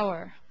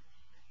devour.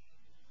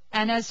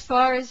 And as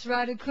far as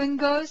Radhakund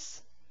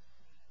goes,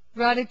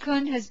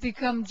 Radhakund has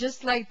become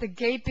just like the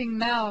gaping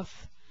mouth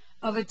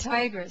of a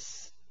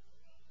tigress.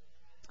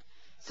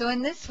 So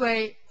in this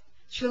way,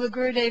 Srila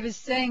Gurudev is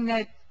saying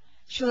that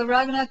Srila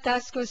Raghunath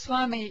Das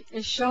Goswami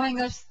is showing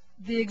us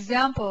the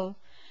example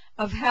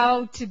of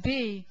how to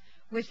be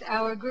with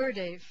our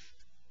Gurudev.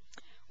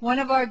 One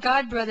of our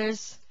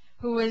godbrothers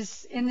who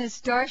was in this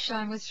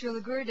darshan with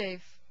Srila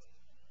Gurudev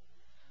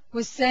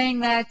was saying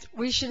that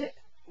when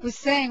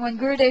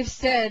Gurudev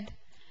said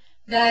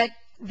that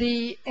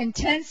the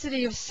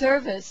intensity of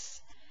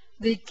service,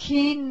 the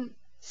keen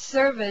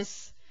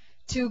service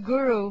to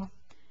Guru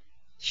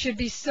should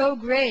be so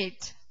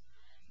great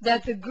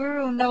that the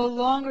Guru no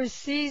longer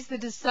sees the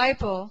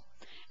disciple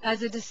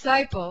as a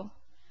disciple,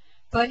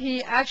 but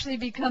he actually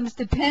becomes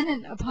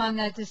dependent upon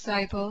that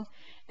disciple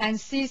and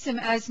sees him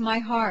as my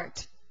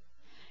heart.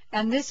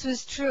 And this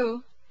was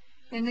true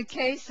in the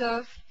case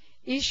of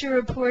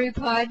Ishvara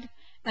Puripad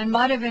and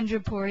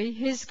Madhavendra Puri,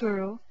 his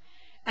guru,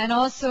 and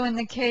also in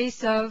the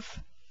case of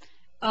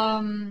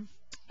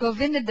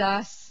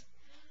Govindadas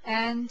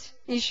and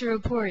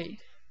Ishvara Puri.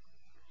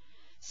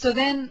 So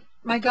then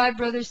my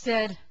godbrother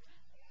said,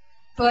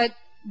 but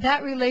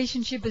that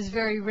relationship is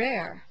very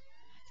rare,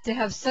 to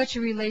have such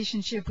a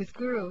relationship with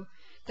Guru,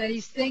 that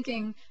he's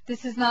thinking,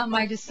 this is not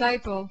my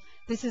disciple,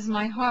 this is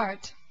my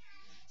heart.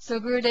 So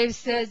Gurudev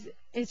says,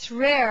 it's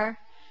rare,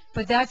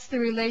 but that's the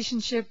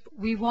relationship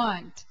we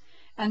want.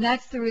 And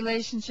that's the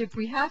relationship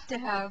we have to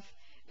have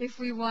if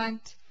we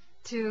want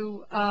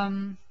to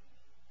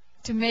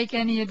make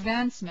any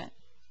advancement.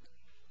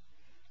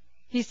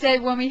 He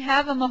said, when we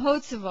have a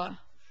Mahotsava,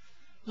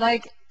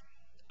 like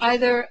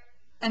either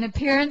an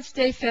appearance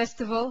day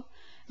festival,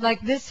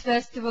 like this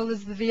festival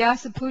is the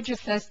Vyasa Puja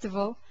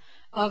festival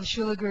of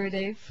Srila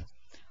Gurudev,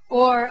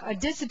 or a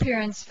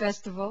disappearance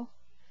festival,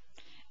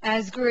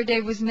 as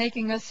Gurudev was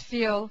making us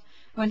feel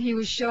when he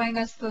was showing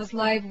us those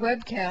live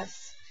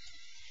webcasts.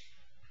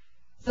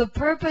 The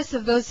purpose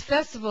of those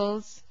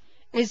festivals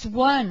is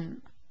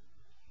one.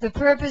 The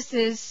purpose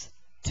is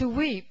to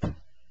weep.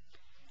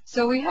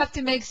 So we have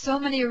to make so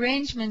many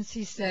arrangements,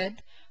 he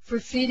said, for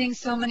feeding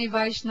so many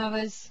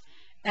Vaishnavas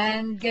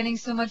and getting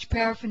so much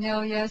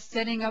paraphernalia,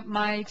 setting up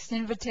mics,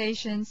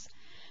 invitations,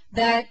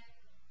 that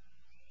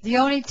the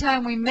only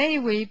time we may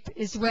weep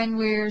is when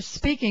we're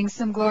speaking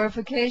some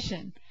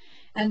glorification.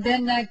 And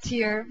then that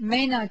tear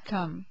may not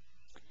come.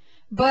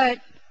 But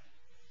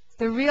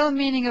the real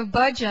meaning of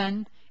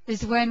bhajan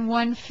is when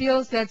one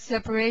feels that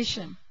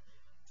separation.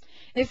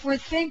 If we're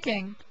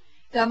thinking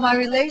that my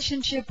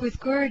relationship with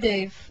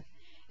Gurudev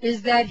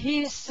is that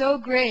he is so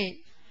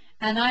great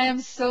and I am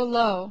so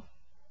low,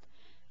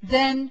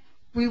 then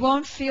we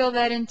won't feel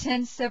that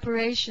intense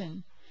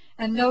separation,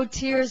 and no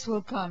tears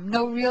will come,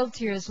 no real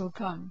tears will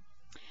come.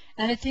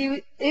 And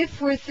if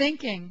we're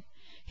thinking,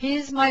 he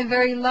is my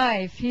very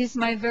life, he's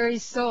my very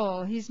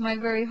soul, he's my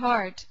very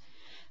heart,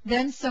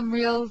 then some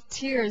real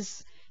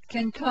tears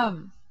can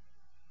come.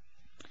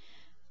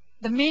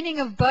 The meaning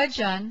of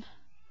bhajan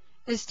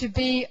is to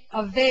be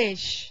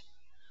avesh,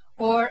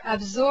 or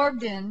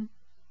absorption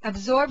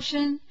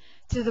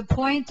to the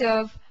point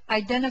of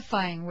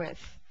identifying with.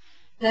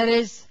 That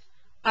is,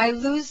 I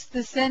lose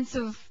the sense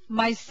of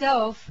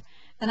myself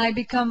and I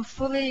become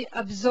fully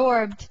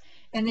absorbed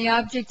in the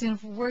object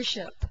of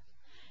worship.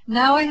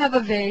 Now I have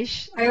a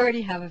Vaish. I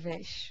already have a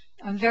Vaish.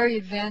 I'm very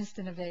advanced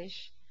in a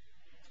Vaish.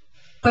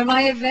 But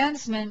my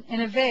advancement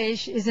in a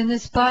Vaish is in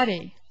this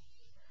body.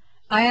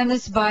 I am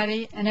this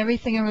body, and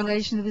everything in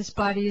relation to this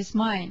body is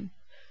mine.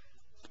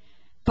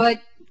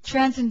 But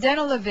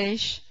transcendental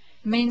Vaish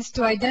means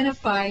to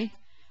identify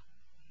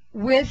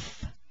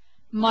with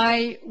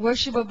my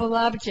worshipable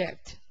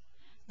object.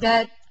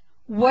 That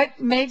what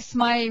makes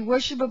my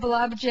worshipable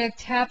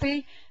object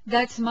happy,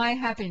 that's my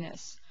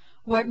happiness.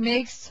 What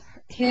makes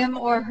him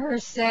or her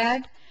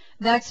sad,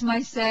 that's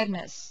my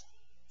sadness.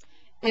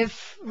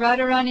 If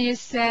Radharani is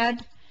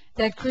sad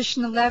that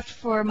Krishna left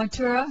for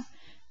Mathura,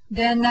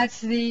 then that's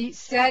the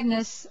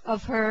sadness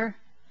of her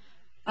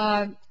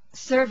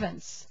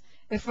servants.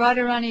 If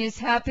Radharani is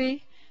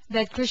happy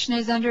that Krishna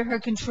is under her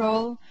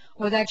control,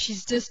 or that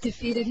she's just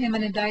defeated him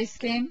in a dice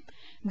game,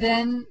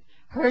 then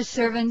her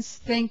servants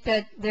think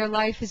that their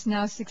life is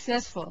now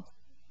successful.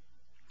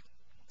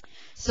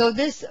 So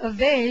this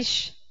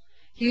Avaish,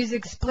 he is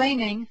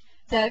explaining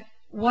that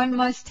one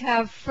must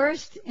have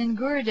first in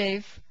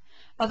Gurudev,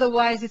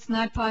 otherwise it's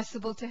not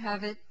possible to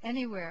have it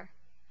anywhere.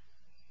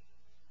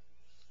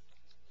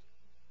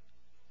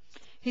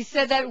 He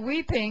said that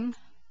weeping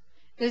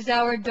is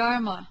our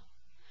dharma.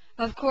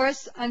 Of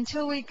course,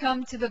 until we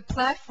come to the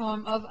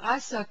platform of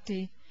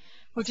asakti,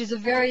 which is a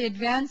very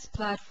advanced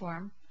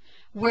platform,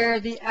 where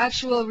the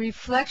actual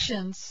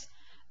reflections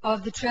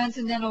of the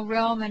transcendental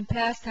realm and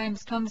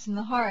pastimes comes in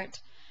the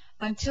heart,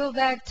 until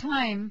that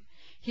time,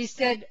 he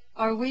said,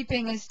 our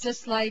weeping is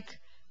just like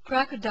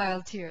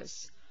crocodile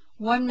tears.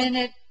 1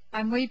 minute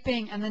I'm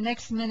weeping and the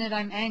next minute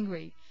I'm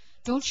angry.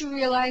 Don't you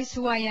realize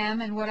who I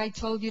am and what I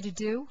told you to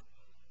do?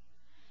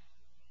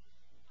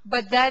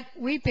 But that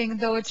weeping,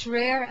 though it's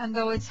rare and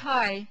though it's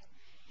high,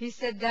 he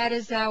said that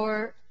is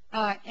our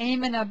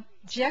aim and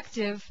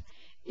objective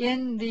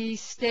in the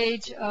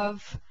stage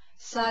of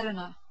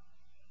sadhana.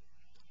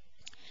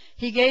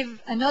 He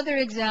gave another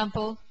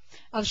example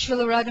of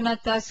Srila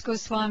Raghunath Das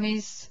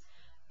Goswami's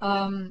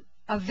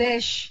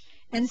Avesh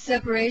in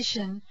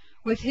separation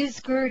with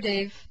his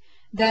Gurudev,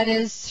 that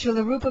is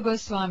Srila Rupa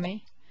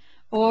Goswami,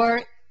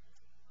 or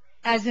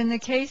as in the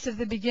case of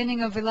the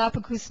beginning of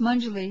Vilapakus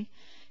Manjali,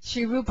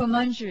 Shri Rupa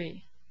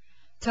Manjari,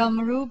 Tam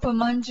Rupa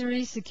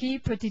Manjari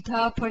Sakhi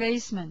Pratita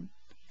Paresman.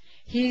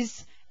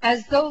 He's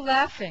as though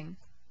laughing.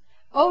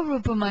 Oh,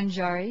 Rupa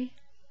Manjari,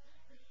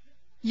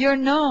 you're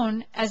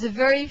known as a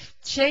very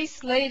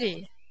chaste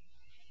lady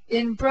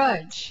in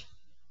Braj.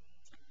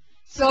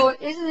 So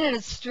isn't it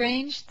a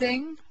strange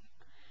thing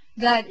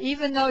that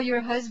even though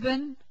your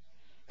husband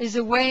is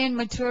away in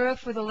Mathura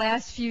for the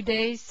last few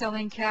days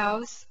selling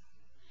cows,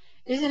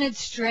 isn't it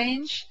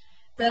strange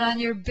that on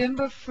your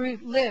bimba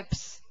fruit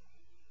lips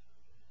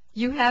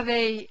you have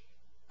a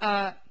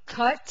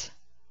cut?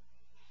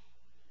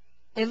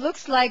 It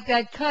looks like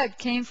that cut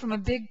came from a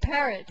big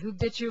parrot who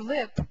bit your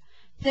lip,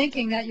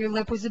 thinking that your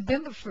lip was a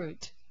bimba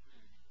fruit.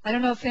 I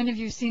don't know if any of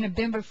you have seen a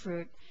bimba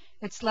fruit.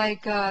 It's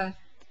like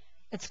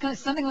it's kind of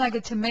something like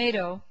a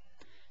tomato,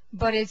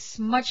 but it's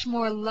much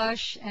more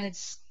lush and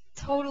it's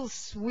total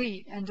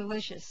sweet and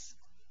delicious.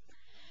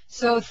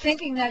 So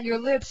thinking that your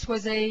lips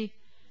was a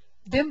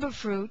bimba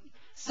fruit,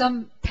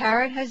 some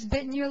parrot has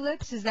bitten your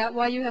lips? Is that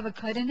why you have a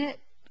cut in it?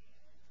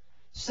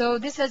 So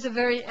this has a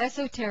very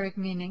esoteric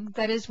meaning.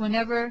 That is,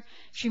 whenever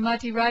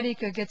Srimati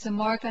Radhika gets a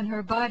mark on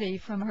her body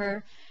from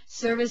her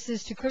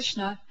services to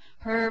Krishna,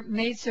 her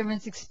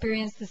maidservants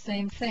experience the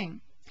same thing.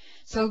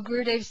 So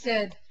Gurudev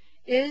said,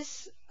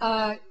 is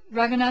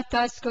Raghunath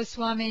Das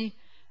Goswami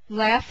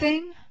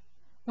laughing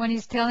when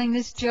he's telling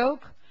this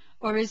joke,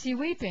 or is he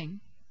weeping?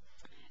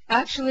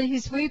 Actually,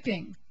 he's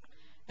weeping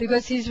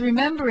because he's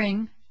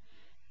remembering,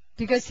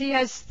 because he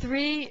has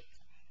three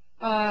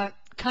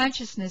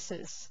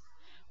consciousnesses.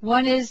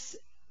 One is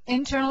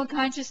internal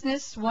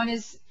consciousness, one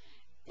is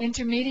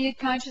intermediate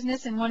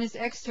consciousness, and one is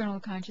external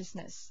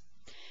consciousness.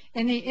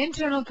 In the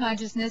internal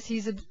consciousness,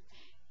 he's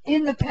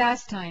in the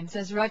pastimes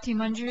as Rati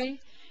Manjari,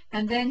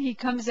 and then he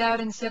comes out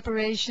in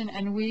separation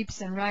and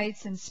weeps and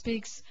writes and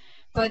speaks,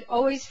 but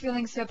always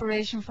feeling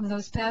separation from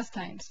those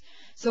pastimes.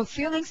 So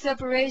feeling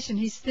separation,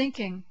 he's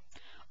thinking,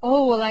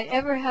 oh, will I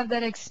ever have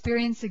that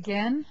experience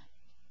again?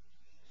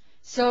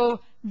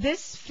 So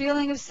this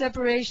feeling of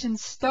separation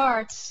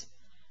starts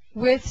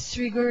with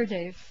Sri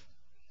Gurudev.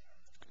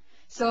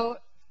 So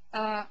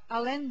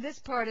I'll end this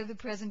part of the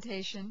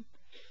presentation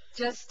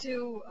just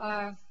to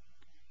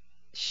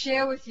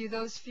share with you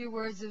those few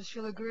words of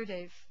Srila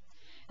Gurudev.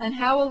 And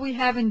how will we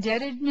have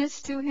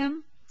indebtedness to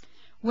him?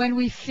 When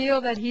we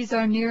feel that he's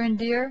our near and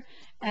dear,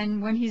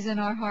 and when he's in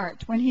our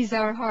heart, when he's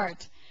our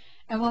heart.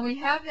 And when we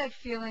have that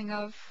feeling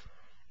of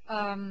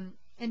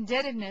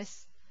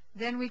indebtedness,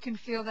 then we can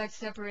feel that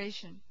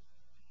separation.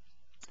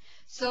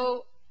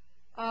 So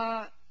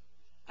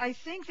I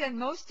think that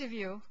most of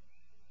you,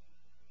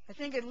 I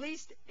think at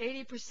least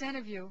 80%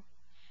 of you,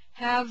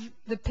 have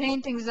the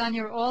paintings on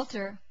your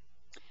altar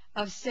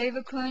of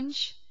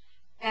Sevakunj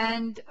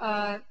and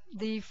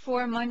the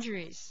 4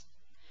 manjaris.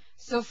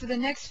 So for the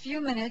next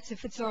few minutes,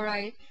 if it's all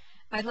right,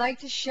 I'd like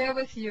to share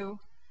with you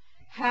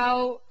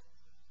how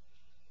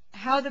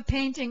the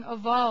painting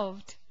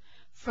evolved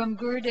from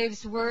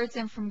Gurudev's words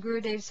and from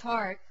Gurudev's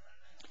heart,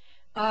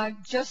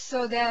 just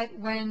so that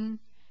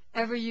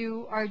whenever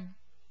you are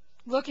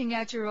looking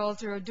at your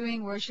altar or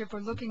doing worship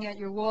or looking at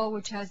your wall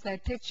which has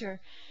that picture,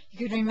 you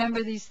could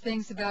remember these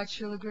things about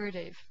Srila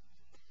Gurudev.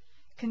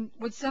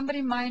 Would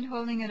somebody mind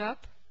holding it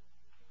up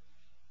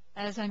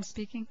as I'm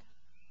speaking?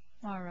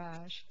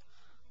 Maharaj.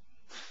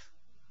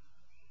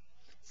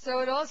 So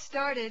it all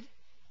started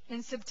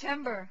in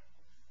September,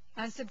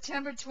 on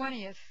September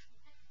 20th.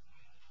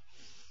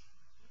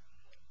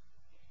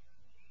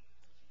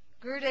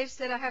 Gurudev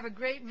said, I have a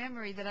great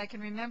memory that I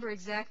can remember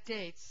exact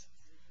dates.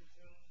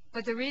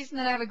 But the reason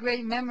that I have a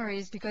great memory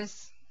is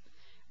because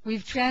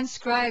we've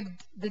transcribed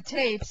the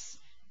tapes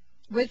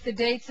with the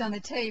dates on the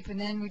tape, and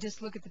then we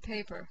just look at the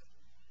paper.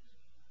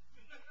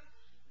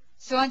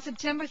 So on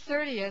September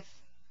 30th,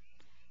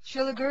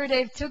 Srila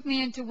Gurudev took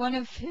me into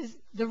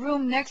the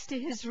room next to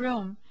his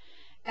room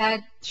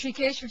at Sri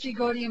Keshwarji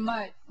Gaudiya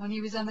Mutt when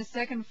he was on the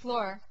 2nd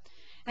floor,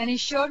 and he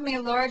showed me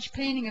a large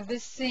painting of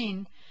this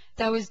scene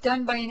that was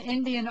done by an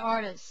Indian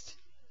artist,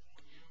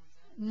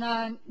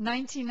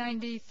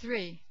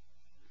 1993.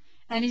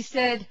 And he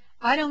said,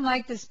 I don't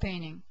like this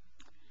painting.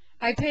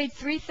 I paid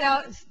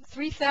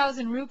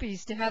 3,000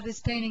 rupees to have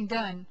this painting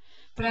done,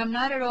 but I'm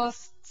not at all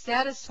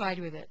satisfied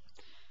with it.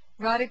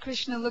 Radha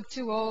Krishna looked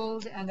too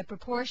old and the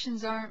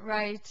proportions aren't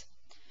right.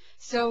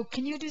 So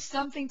can you do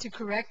something to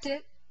correct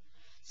it?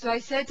 So I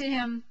said to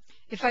him,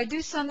 if I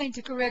do something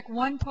to correct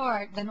one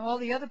part, then all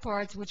the other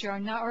parts, which are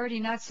already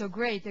not so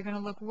great, they're going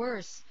to look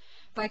worse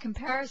by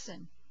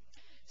comparison.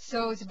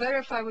 So it's better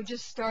if I would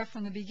just start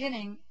from the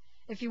beginning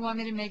if you want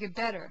me to make it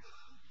better.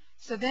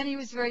 So then he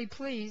was very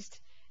pleased,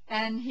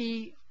 and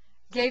he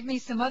gave me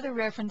some other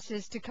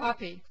references to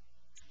copy.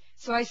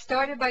 So I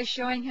started by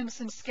showing him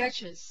some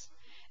sketches.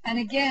 And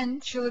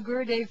again, Srila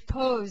Gurudev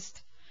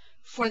posed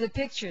for the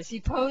pictures. He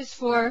posed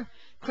for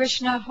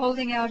Krishna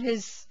holding out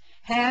his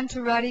hand to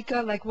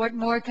Radhika, like, what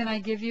more can I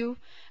give you?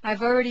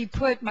 I've already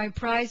put my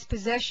prized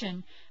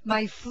possession,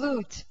 my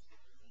flute,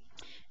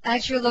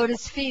 at your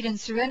lotus feet and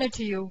surrender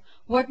to you.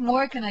 What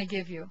more can I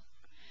give you?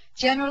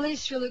 Generally,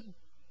 Srila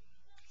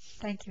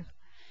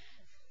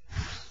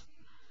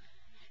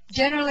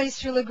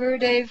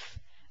Gurudev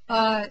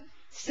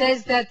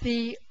says that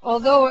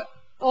although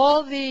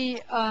all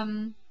the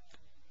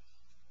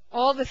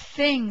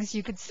things,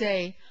 you could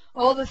say,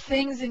 all the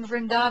things in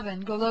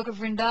Vrindavan, Goloka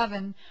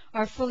Vrindavan,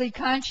 are fully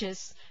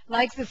conscious,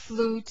 like the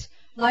flute,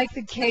 like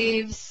the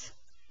caves,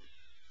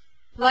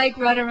 like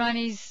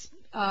Radharani's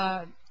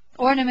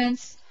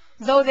ornaments,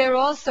 though they're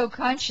also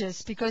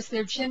conscious because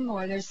they're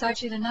Chinmoy, they're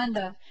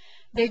Satchidananda,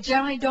 they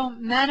generally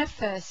don't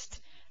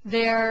manifest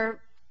their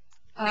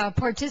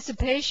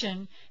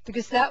participation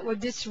because that would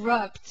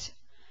disrupt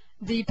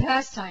the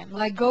pastime.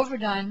 Like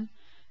Govardhan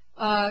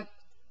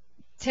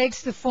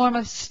takes the form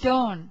of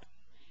stone,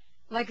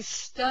 like a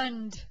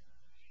stunned,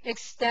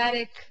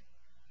 ecstatic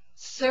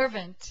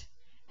servant,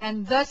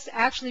 and thus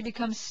actually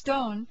becomes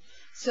stone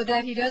so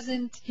that he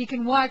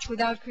can watch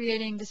without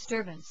creating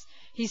disturbance.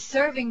 He's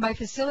serving by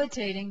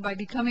facilitating, by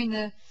becoming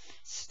the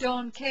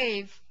stone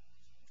cave,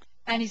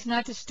 and he's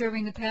not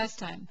disturbing the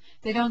pastime.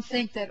 They don't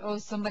think that, oh,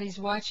 somebody's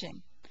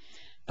watching.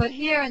 But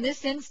here in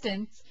this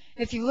instance,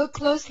 if you look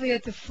closely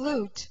at the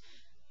flute,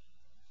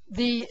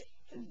 the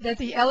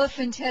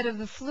elephant head of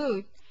the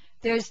flute,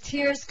 there's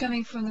tears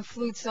coming from the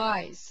flute's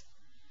eyes.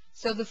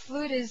 So the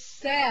flute is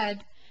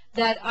sad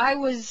that I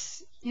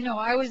was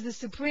the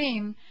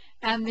supreme,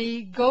 and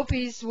the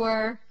gopis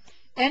were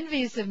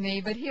envious of me,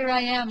 but here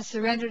I am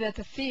surrendered at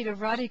the feet of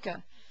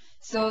Radhika.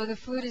 So the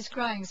flute is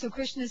crying. So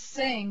Krishna is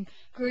saying,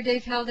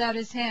 Gurudev held out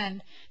his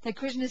hand, that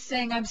Krishna is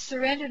saying, I've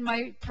surrendered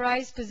my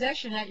prized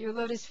possession at your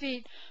lotus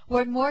feet.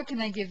 What more can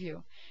I give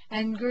you?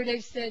 And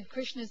Gurudev said,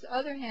 Krishna's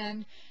other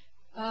hand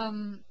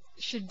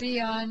should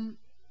be on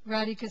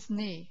Radhika's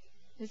knee.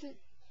 Is it?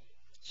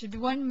 Should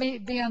one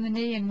be on the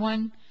knee and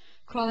one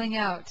calling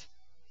out.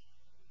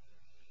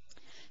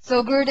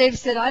 So Gurudev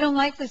said, I don't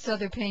like this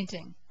other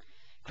painting.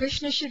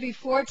 Krishna should be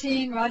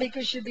 14,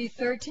 Radhika should be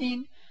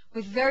 13,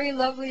 with very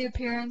lovely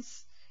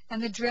appearance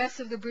and the dress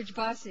of the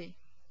Brijbasi.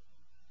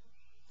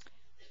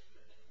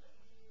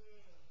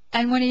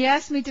 And when he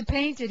asked me to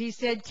paint it, he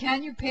said,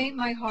 can you paint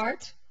my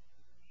heart?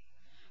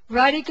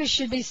 Radhika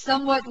should be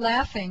somewhat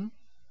laughing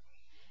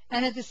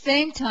and at the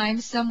same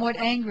time somewhat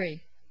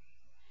angry.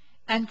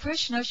 And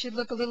Krishna should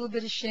look a little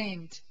bit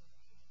ashamed.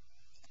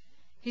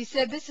 He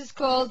said this is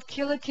called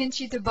Kila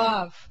Kinchita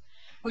Bhav,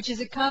 which is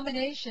a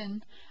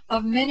combination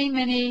of many,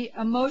 many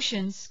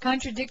emotions,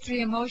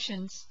 contradictory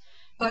emotions,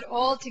 but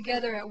all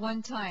together at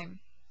one time.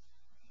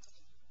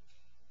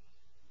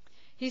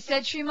 He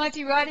said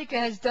Srimati Radhika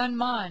has done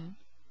man,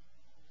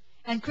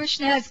 and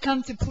Krishna has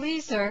come to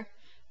please her,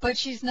 but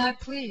she's not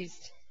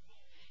pleased.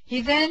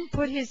 He then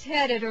put his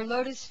head at her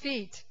lotus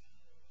feet,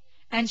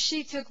 and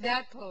she took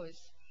that pose.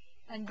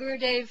 And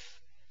Gurudev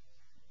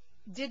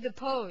did the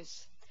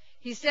pose.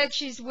 He said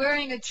she's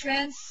wearing a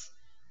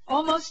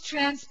almost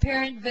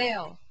transparent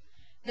veil.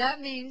 That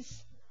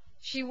means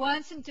she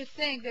wants him to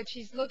think that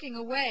she's looking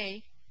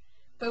away,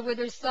 but with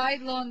her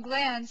sidelong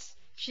glance,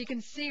 she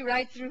can see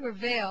right through her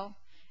veil,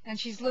 and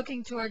she's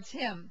looking towards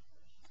him.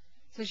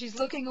 So she's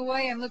looking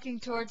away and looking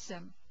towards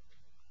him.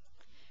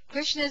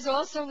 Krishna is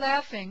also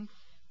laughing,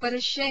 but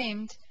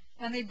ashamed,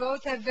 and they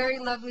both have very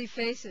lovely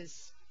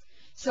faces.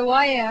 So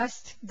I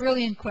asked,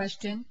 brilliant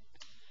question,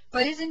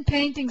 but isn't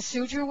painting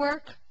sutra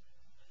work?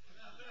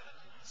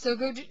 So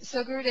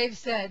Gurudev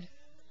said,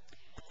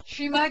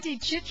 Srimati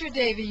Chitra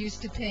Devi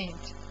used to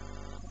paint.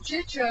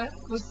 Chitra,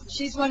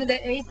 she's one of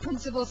the 8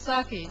 principal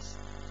Sakis.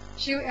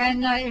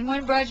 In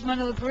one Braj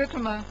Mandala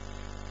Parikrama,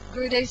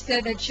 Gurudev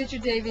said that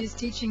Chitra Devi is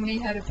teaching me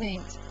how to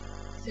paint.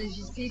 So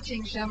she's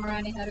teaching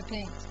Syamarani how to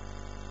paint.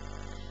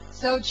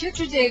 So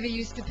Chitra Devi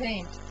used to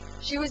paint.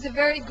 She was a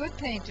very good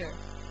painter.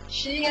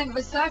 She and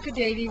Vasaka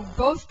Devi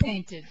both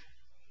painted.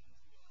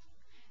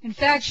 In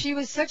fact, she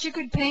was such a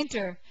good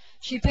painter,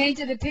 she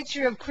painted a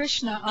picture of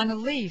Krishna on a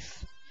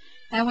leaf.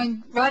 And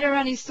when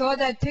Radharani saw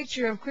that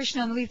picture of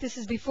Krishna on the leaf, this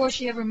is before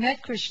she ever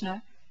met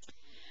Krishna,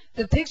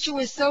 the picture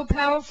was so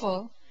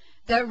powerful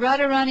that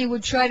Radharani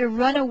would try to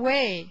run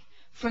away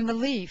from the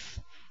leaf,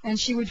 and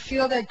she would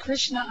feel that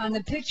Krishna on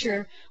the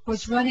picture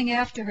was running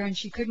after her and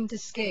she couldn't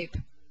escape.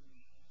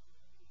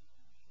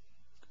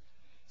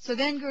 So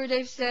then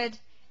Gurudev said,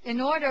 in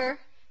order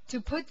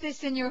to put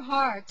this in your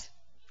heart,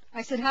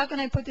 I said, how can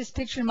I put this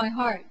picture in my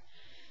heart?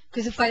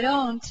 Because if I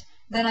don't,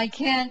 then I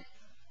can't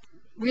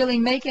really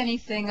make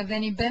anything of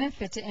any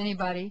benefit to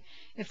anybody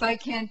if I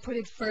can't put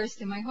it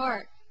first in my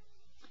heart.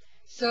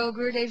 So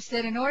Gurudev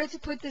said, in order to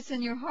put this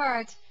in your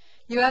heart,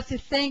 you have to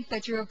think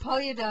that you're a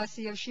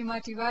Palyadasi of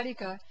Srimati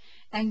Radhika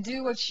and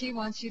do what she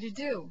wants you to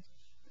do.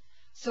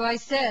 So I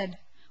said,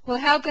 well,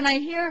 how can I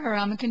hear her?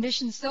 I'm a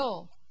conditioned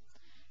soul.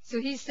 So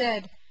he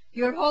said,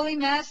 your holy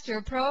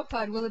master,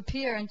 Prabhupada, will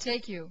appear and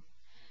take you.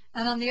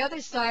 And on the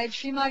other side,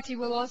 Srimati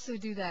will also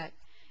do that.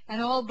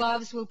 And all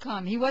Bhavs will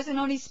come. He wasn't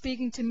only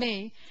speaking to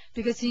me,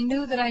 because he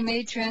knew that I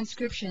made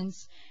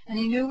transcriptions, and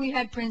he knew we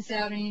had prints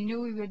out, and he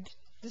knew we would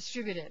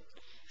distribute it.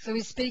 So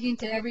he's speaking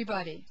to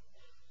everybody.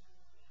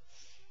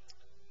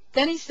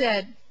 Then he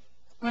said,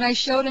 when I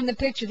showed him the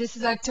picture, this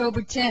is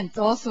October 10th,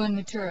 also in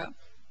Mathura,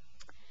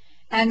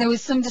 and there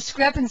was some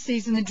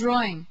discrepancies in the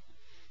drawing.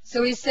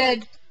 So he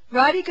said,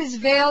 Radhika's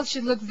veil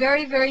should look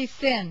very, very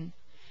thin,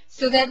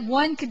 so that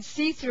one could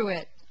see through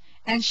it,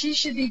 and she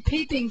should be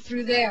peeping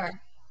through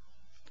there.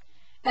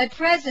 At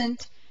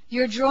present,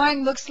 your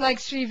drawing looks like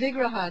Sri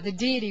Vigraha, the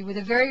deity, with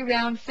a very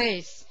round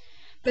face,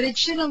 but it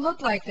shouldn't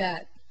look like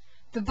that.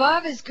 The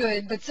bhav is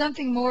good, but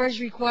something more is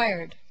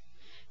required.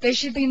 They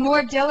should be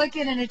more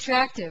delicate and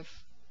attractive.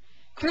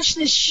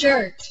 Krishna's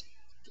shirt,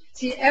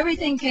 see,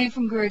 everything came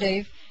from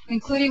Gurudev,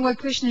 including what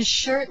Krishna's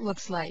shirt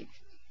looks like.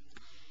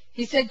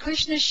 He said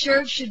Krishna's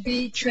shirt should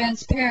be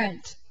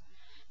transparent.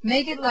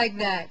 Make it like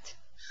that.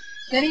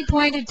 Then he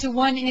pointed to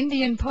one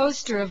Indian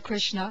poster of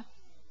Krishna,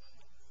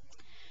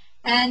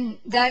 and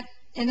that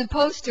in the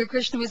poster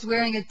Krishna was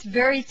wearing a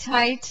very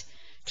tight,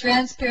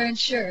 transparent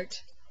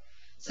shirt.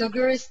 So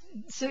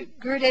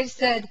Gurudev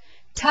said,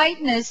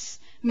 tightness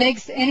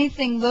makes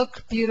anything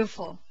look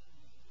beautiful,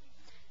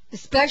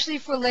 especially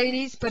for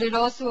ladies, but it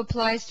also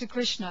applies to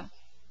Krishna.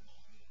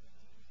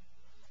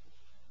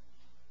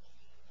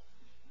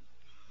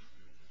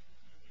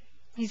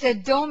 He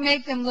said, don't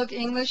make them look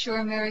English or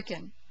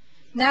American.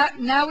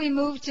 Now we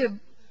move to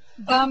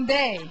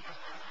Bombay.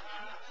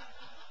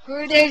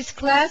 Gurudev's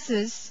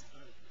classes,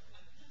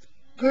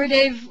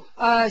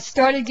 Gurudev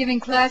started giving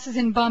classes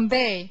in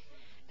Bombay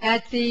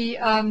at the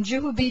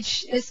Juhu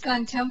Beach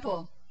ISKCON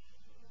temple.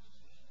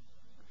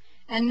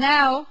 And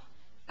now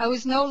I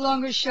was no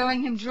longer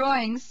showing him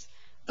drawings,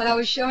 but I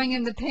was showing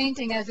him the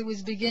painting as it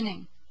was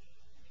beginning.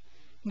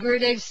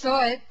 Gurudev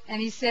saw it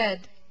and he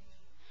said,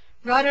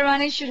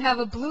 Radharani should have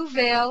a blue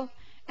veil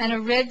and a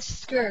red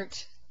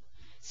skirt.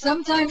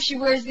 Sometimes she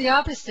wears the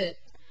opposite,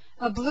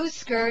 a blue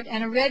skirt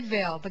and a red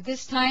veil, but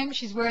this time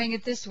she's wearing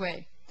it this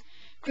way.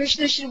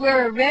 Krishna should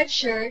wear a red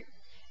shirt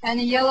and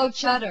a yellow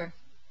chadar.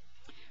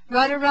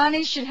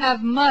 Radharani should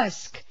have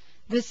musk,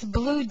 this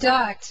blue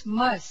dot,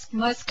 musk.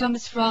 Musk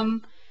comes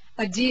from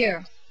a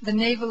deer, the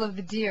navel of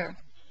the deer.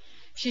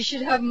 She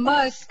should have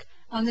musk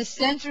on the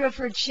center of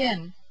her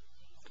chin,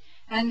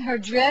 and her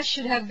dress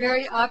should have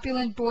very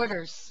opulent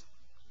borders.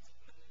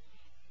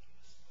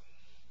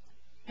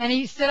 And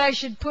he said I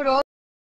should put all